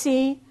that I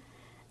see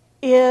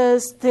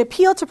is the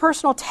appeal to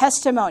personal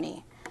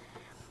testimony.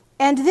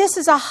 And this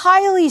is a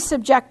highly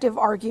subjective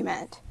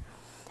argument.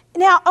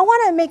 Now, I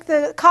want to make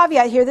the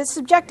caveat here that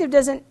subjective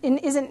isn't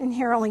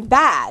inherently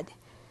bad.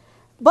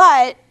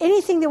 But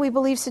anything that we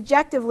believe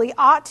subjectively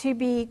ought to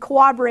be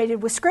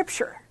corroborated with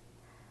Scripture.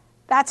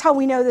 That's how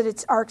we know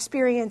that our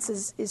experience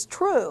is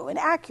true and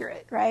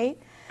accurate, right?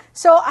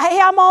 So I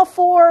am all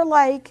for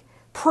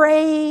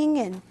praying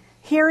and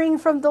hearing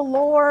from the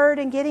Lord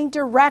and getting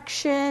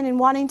direction and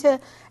wanting to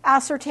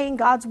ascertain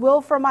God's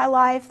will for my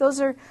life.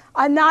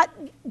 I'm not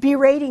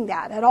berating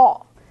that at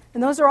all.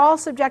 And those are all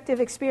subjective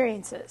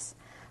experiences.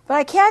 But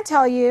I can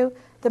tell you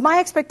that my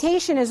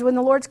expectation is when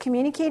the Lord's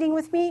communicating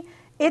with me,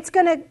 it's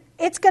going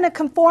to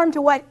conform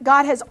to what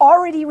God has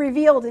already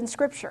revealed in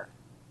Scripture.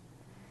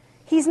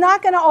 He's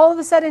not going to all of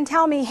a sudden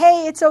tell me,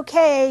 hey, it's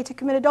okay to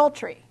commit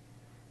adultery.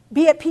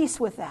 Be at peace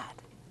with that.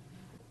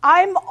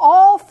 I'm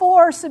all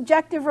for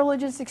subjective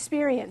religious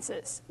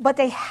experiences, but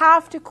they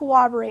have to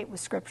cooperate with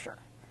Scripture.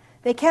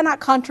 They cannot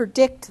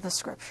contradict the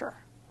Scripture.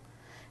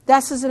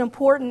 This is an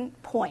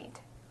important point.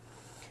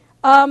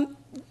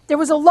 There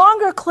was a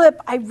longer clip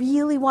I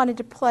really wanted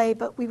to play,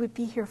 but we would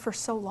be here for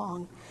so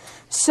long.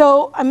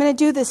 So I'm going to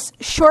do this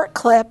short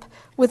clip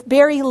with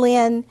Barry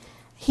Lynn.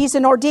 He's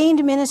an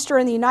ordained minister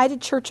in the United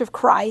Church of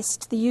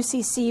Christ, the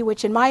UCC,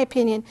 which in my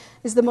opinion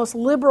is the most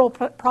liberal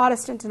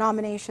Protestant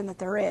denomination that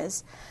there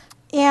is.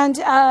 And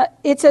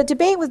it's a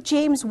debate with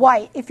James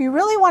White. If you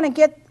really want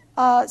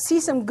to see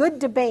some good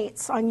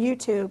debates on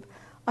YouTube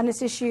on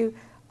this issue,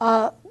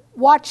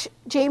 watch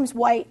James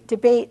White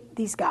debate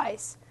these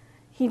guys.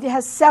 He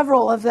has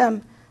several of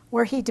them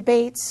where he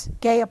debates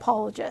gay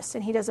apologists,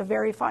 and he does a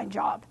very fine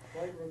job.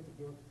 White wrote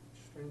the book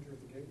Stranger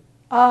at the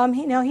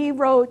Gate? He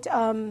wrote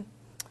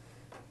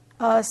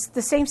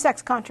the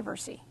same-sex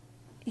controversy.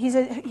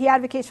 He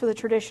advocates for the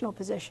traditional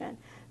position.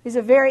 He's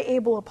a very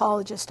able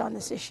apologist on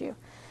this issue.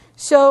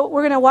 So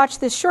we're going to watch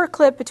this short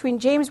clip between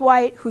James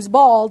White, who's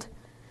bald,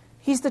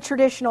 he's the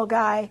traditional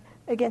guy,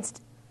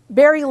 against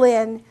Barry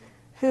Lynn,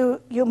 who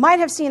you might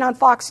have seen on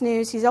Fox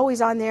News. He's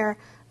always on there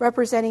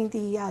representing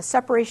the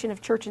separation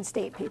of church and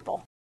state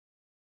people.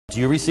 Do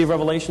you receive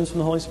revelations from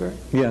the Holy Spirit?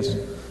 Yes.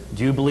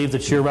 Do you believe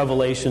that your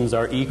revelations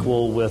are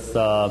equal with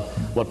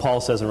what Paul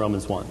says in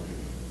Romans 1?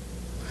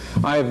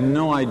 I have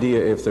no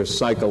idea if they're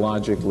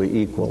psychologically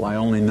equal. I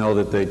only know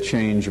that they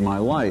change my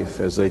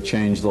life as they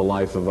change the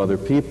life of other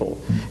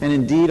people. And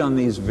indeed on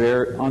these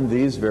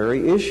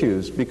very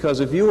issues. Because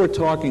if you were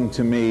talking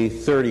to me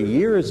 30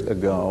 years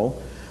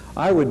ago,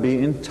 I would be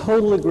in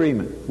total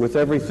agreement with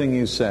everything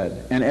you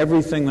said and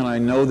everything that I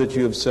know that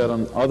you have said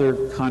on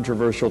other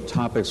controversial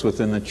topics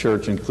within the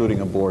church, including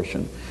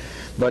abortion.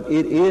 But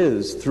it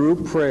is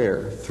through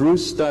prayer, through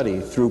study,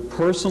 through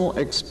personal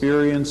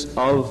experience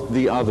of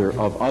the other,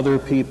 of other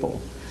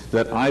people,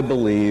 that I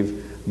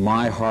believe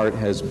my heart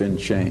has been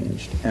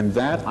changed. And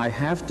that I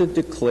have to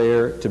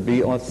declare to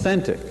be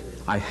authentic.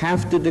 I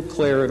have to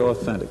declare it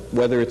authentic.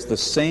 Whether it's the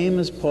same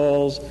as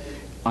Paul's,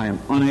 I am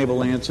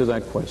unable to answer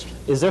that question.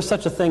 Is there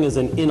such a thing as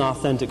an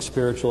inauthentic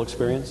spiritual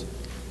experience?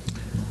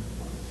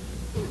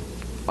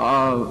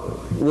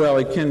 Well,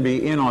 it can be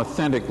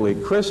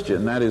inauthentically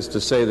Christian. That is to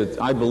say that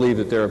I believe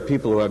that there are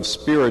people who have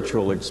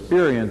spiritual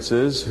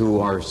experiences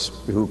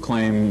who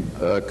claim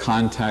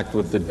contact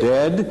with the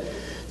dead.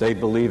 They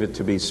believe it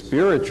to be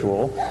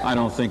spiritual. I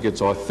don't think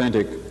it's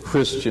authentic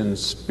Christian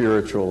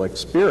spiritual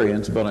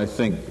experience, but I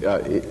think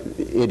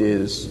it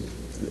is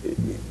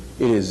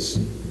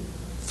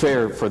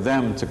fair for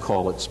them to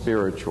call it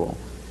spiritual.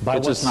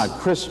 It's just not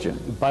Christian.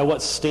 By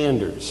what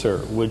standards,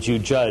 sir, would you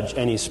judge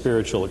any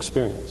spiritual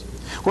experience?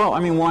 Well, I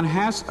mean,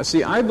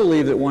 I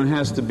believe that one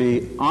has to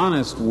be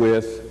honest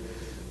with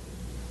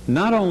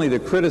not only the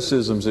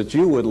criticisms that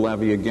you would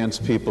levy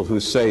against people who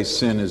say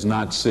sin is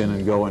not sin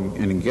and go and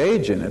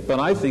engage in it, but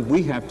I think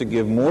we have to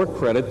give more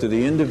credit to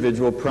the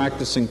individual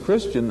practicing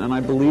Christian than I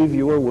believe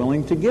you are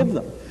willing to give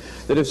them.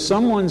 That if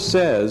someone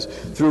says,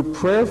 through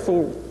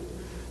prayerful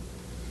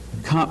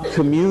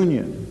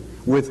communion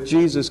with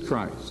Jesus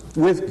Christ,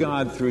 with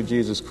God through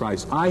Jesus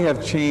Christ, I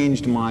have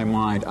changed my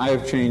mind, I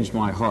have changed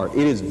my heart.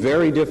 It is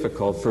very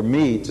difficult for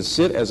me to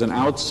sit as an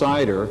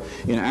outsider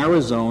in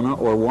Arizona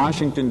or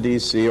Washington,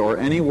 D.C. or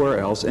anywhere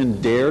else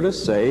and dare to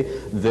say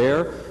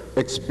their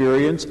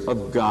experience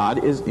of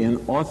God is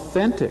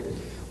inauthentic,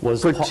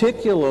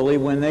 particularly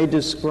when they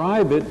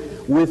describe it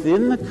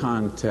within the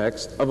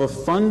context of a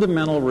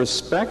fundamental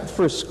respect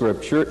for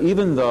Scripture,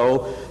 even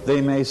though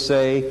they may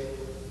say,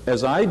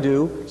 as I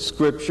do,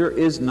 Scripture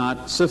is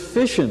not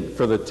sufficient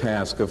for the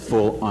task of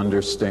full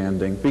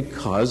understanding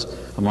because,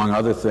 among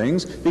other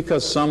things,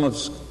 because some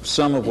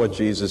of what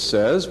Jesus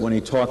says when he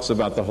talks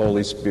about the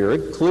Holy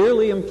Spirit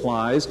clearly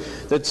implies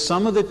that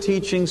some of the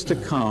teachings to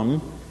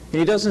come,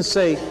 he doesn't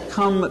say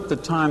come at the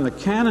time the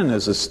canon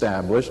is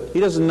established, he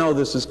doesn't know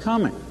this is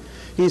coming.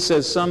 He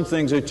says some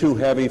things are too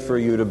heavy for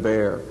you to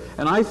bear.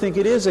 And I think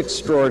it is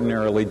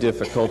extraordinarily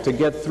difficult to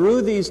get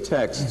through these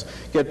texts,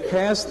 get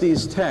past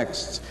these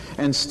texts,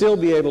 and still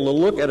be able to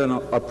look at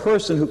a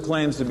person who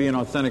claims to be an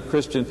authentic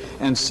Christian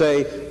and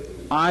say,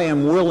 I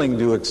am willing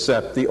to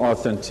accept the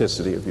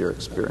authenticity of your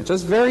experience.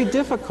 That's very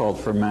difficult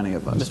for many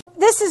of us.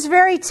 This is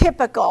very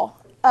typical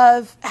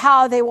of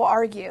how they will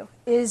argue,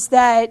 is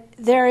that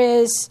there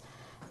is,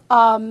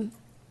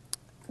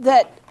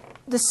 that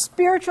the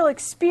spiritual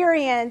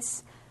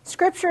experience,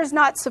 Scripture is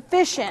not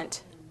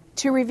sufficient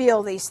to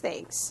reveal these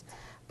things,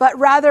 but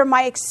rather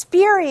my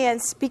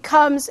experience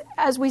becomes,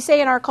 as we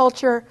say in our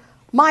culture,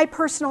 my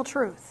personal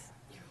truth,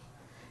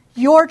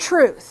 your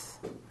truth,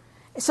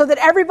 so that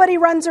everybody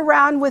runs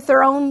around with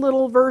their own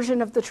little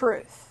version of the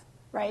truth,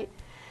 right?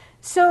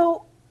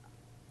 So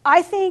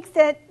I think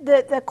that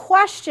the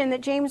question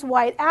that James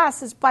White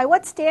asks is, by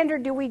what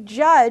standard do we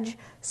judge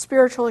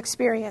spiritual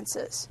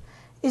experiences,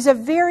 is a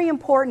very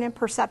important and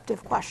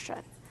perceptive question.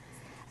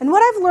 And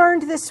what I've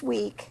learned this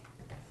week,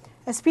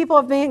 as people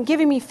have been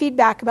giving me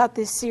feedback about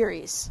this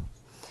series,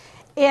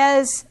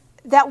 is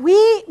that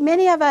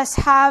many of us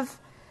have,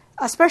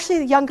 especially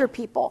the younger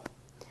people,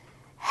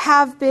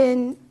 have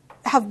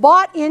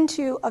bought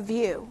into a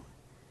view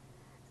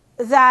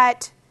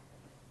that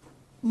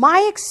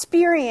my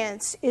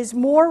experience is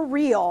more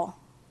real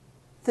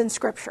than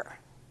Scripture.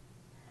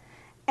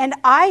 And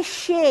I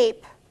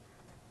shape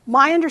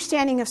my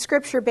understanding of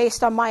Scripture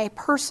based on my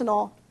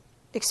personal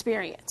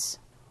experience.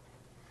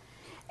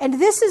 And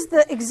this is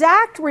the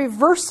exact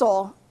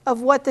reversal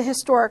of what the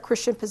historic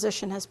Christian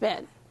position has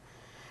been.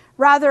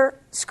 Rather,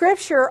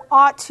 Scripture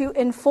ought to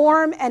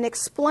inform and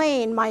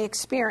explain my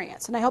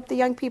experience. And I hope the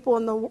young people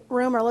in the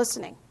room are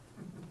listening.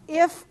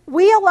 If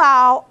we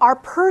allow our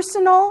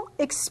personal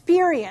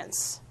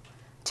experience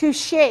to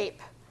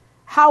shape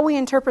how we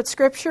interpret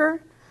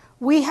Scripture,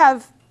 we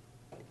have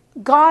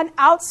gone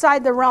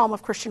outside the realm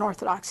of Christian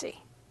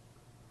orthodoxy.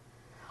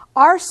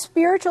 Our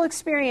spiritual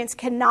experience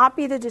cannot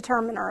be the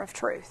determiner of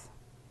truth.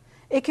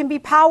 It can be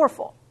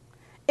powerful.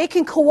 It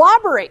can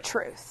corroborate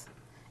truth.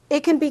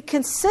 It can be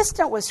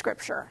consistent with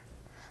Scripture.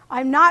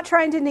 I'm not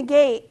trying to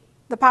negate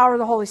the power of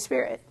the Holy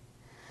Spirit,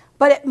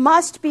 but it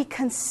must be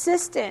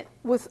consistent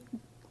with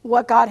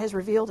what God has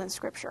revealed in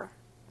Scripture.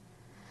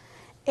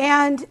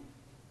 And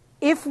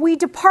if we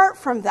depart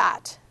from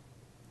that,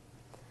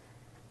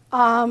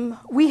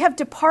 we have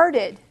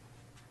departed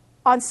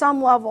on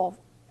some level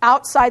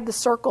outside the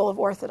circle of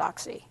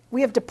orthodoxy.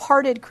 We have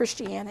departed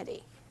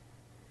Christianity.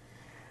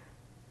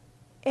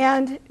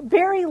 And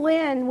Barry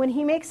Lynn, when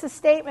he makes a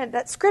statement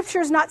that Scripture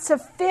is not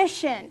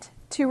sufficient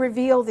to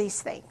reveal these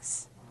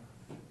things,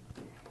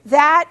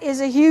 that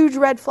is a huge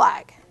red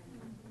flag.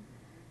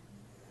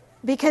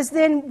 Because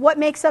then what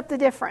makes up the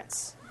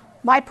difference?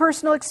 My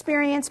personal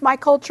experience, my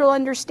cultural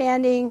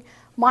understanding,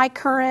 my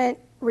current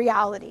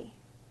reality.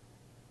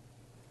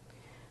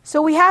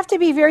 So we have to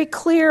be very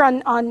clear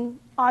on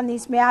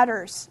these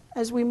matters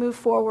as we move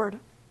forward.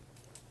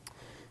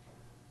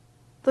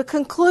 The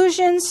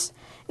conclusions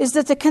is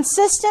that the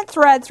consistent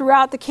thread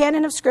throughout the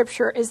canon of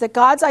Scripture is that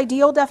God's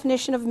ideal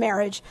definition of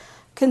marriage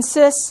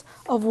consists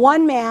of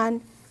one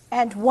man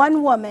and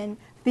one woman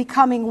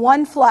becoming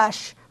one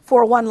flesh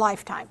for one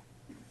lifetime.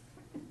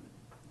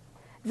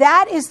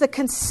 That is the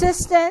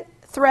consistent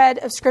thread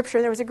of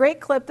Scripture. There was a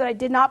great clip that I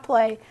did not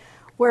play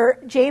where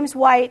James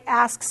White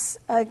asks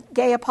a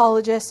gay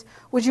apologist,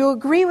 would you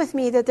agree with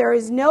me that there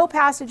is no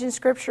passage in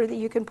Scripture that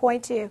you can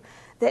point to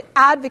that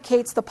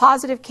advocates the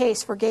positive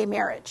case for gay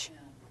marriage?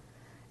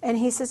 And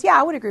he says, yeah,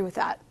 I would agree with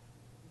that.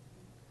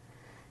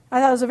 I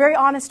thought it was a very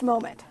honest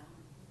moment.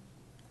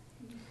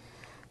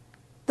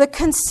 The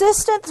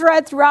consistent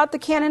thread throughout the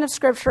canon of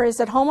Scripture is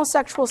that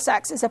homosexual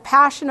sex is a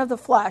passion of the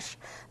flesh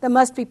that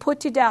must be put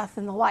to death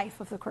in the life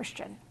of the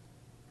Christian.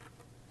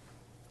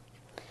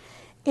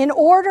 In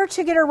order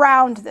to get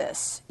around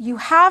this, you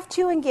have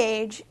to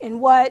engage in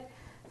what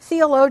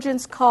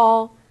theologians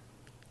call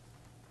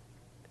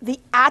the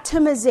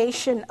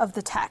atomization of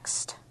the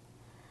text,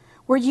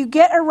 where you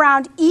get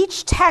around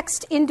each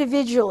text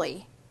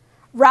individually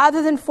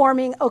rather than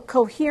forming a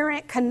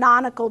coherent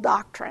canonical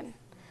doctrine.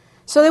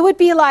 So it would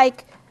be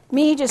like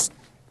me just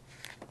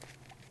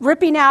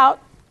ripping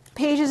out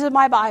pages of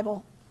my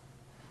Bible,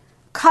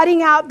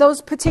 cutting out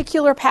those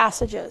particular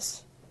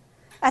passages.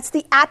 That's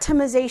the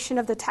atomization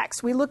of the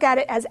text. We look at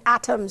it as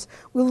atoms.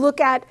 We don't look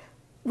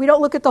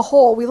at the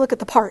whole, we look at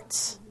the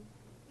parts.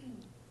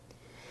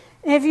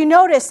 And if you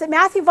notice that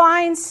Matthew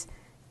Vines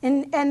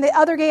and the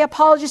other gay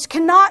apologists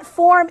cannot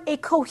form a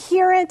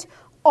coherent,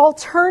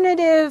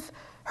 alternative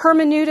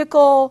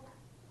hermeneutical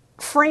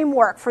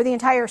framework for the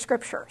entire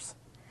scriptures.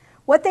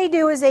 What they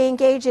do is they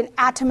engage in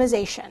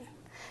atomization.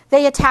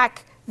 They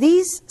attack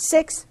these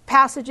 6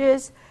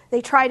 passages,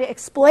 they try to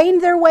explain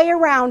their way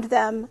around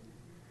them,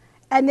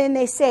 and then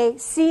they say,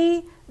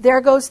 see,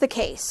 there goes the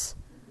case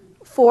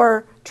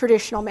for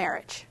traditional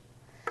marriage.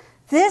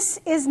 This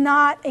is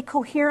not a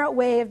coherent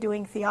way of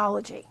doing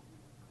theology.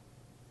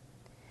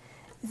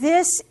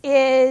 This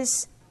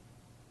is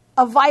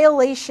a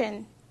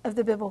violation of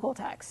the biblical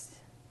text.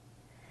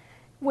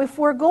 If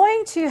we're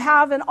going to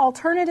have an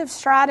alternative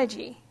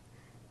strategy,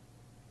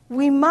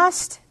 we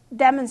must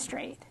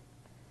demonstrate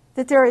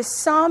that there is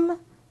some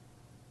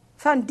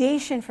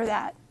foundation for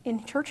that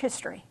in church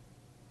history,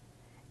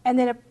 and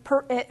that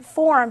it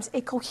forms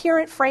a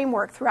coherent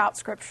framework throughout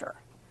Scripture.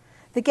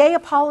 The gay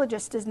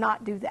apologist does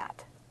not do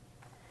that.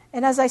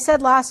 And as I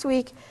said last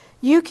week,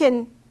 you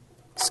can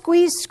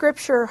squeeze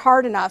Scripture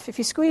hard enough. If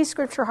you squeeze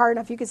Scripture hard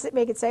enough, you can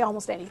make it say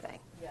almost anything.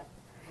 Yeah.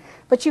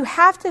 But you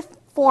have to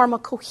form a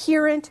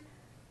coherent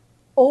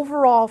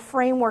overall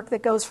framework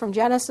that goes from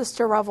Genesis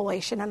to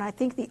Revelation. And I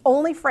think the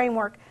only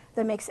framework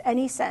that makes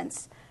any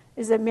sense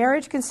is that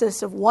marriage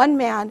consists of one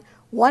man,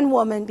 one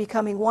woman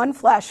becoming one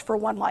flesh for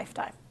one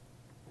lifetime.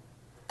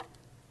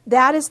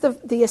 That is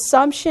the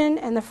assumption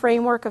and the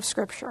framework of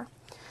Scripture.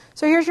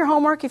 So here's your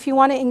homework. If you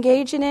want to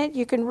engage in it,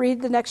 you can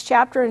read the next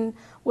chapter and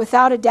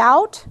without a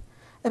doubt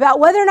about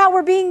whether or not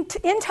we're being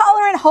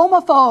intolerant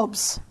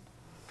homophobes.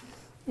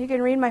 You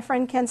can read my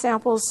friend Ken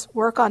Sample's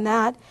work on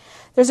that.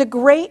 There's a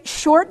great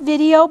short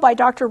video by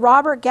Dr.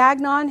 Robert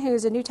Gagnon,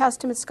 who's a New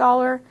Testament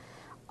scholar,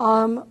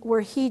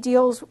 where he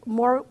deals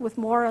more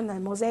on the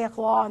Mosaic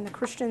Law and the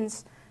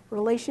Christians'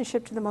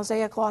 relationship to the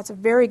Mosaic Law. It's a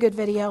very good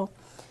video.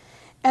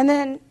 And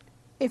then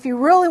if you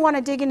really want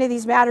to dig into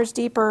these matters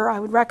deeper, I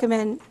would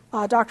recommend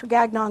Dr.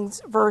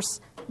 Gagnon's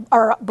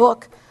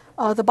book,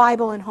 The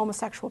Bible and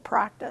Homosexual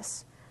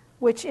Practice,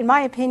 which in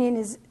my opinion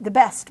is the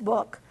best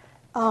book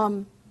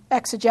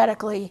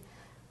exegetically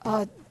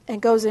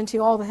and goes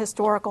into all the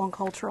historical and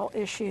cultural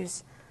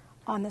issues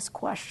on this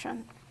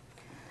question.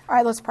 All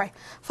right, let's pray.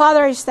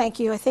 Father, I just thank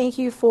you. I thank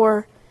you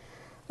for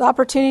the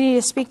opportunity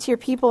to speak to your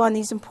people on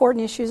these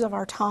important issues of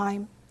our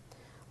time.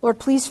 Lord,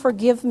 please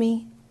forgive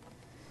me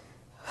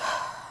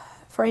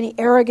for any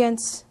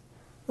arrogance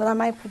that I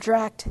might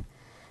project.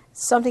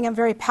 It's something I'm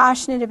very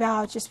passionate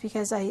about just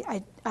because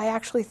I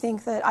actually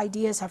think that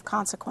ideas have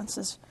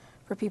consequences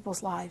for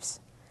people's lives.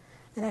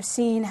 And I've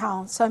seen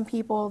how some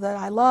people that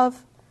I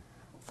love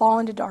fall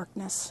into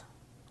darkness,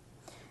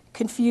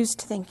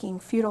 confused thinking,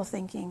 futile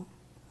thinking.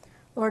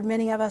 Lord,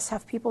 many of us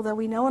have people that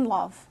we know and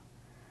love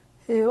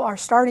who are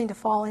starting to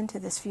fall into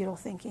this futile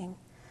thinking.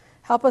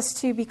 Help us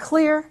to be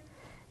clear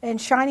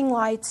and shining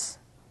lights.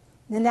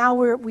 And now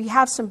we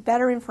have some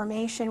better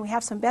information. We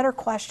have some better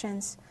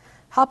questions.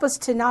 Help us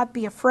to not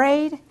be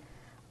afraid,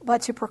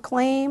 but to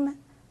proclaim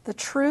the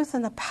truth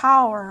and the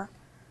power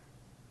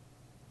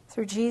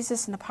through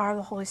Jesus and the power of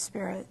the Holy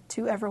Spirit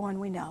to everyone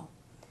we know.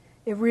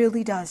 It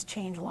really does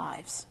change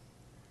lives.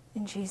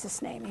 In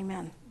Jesus' name,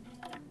 amen.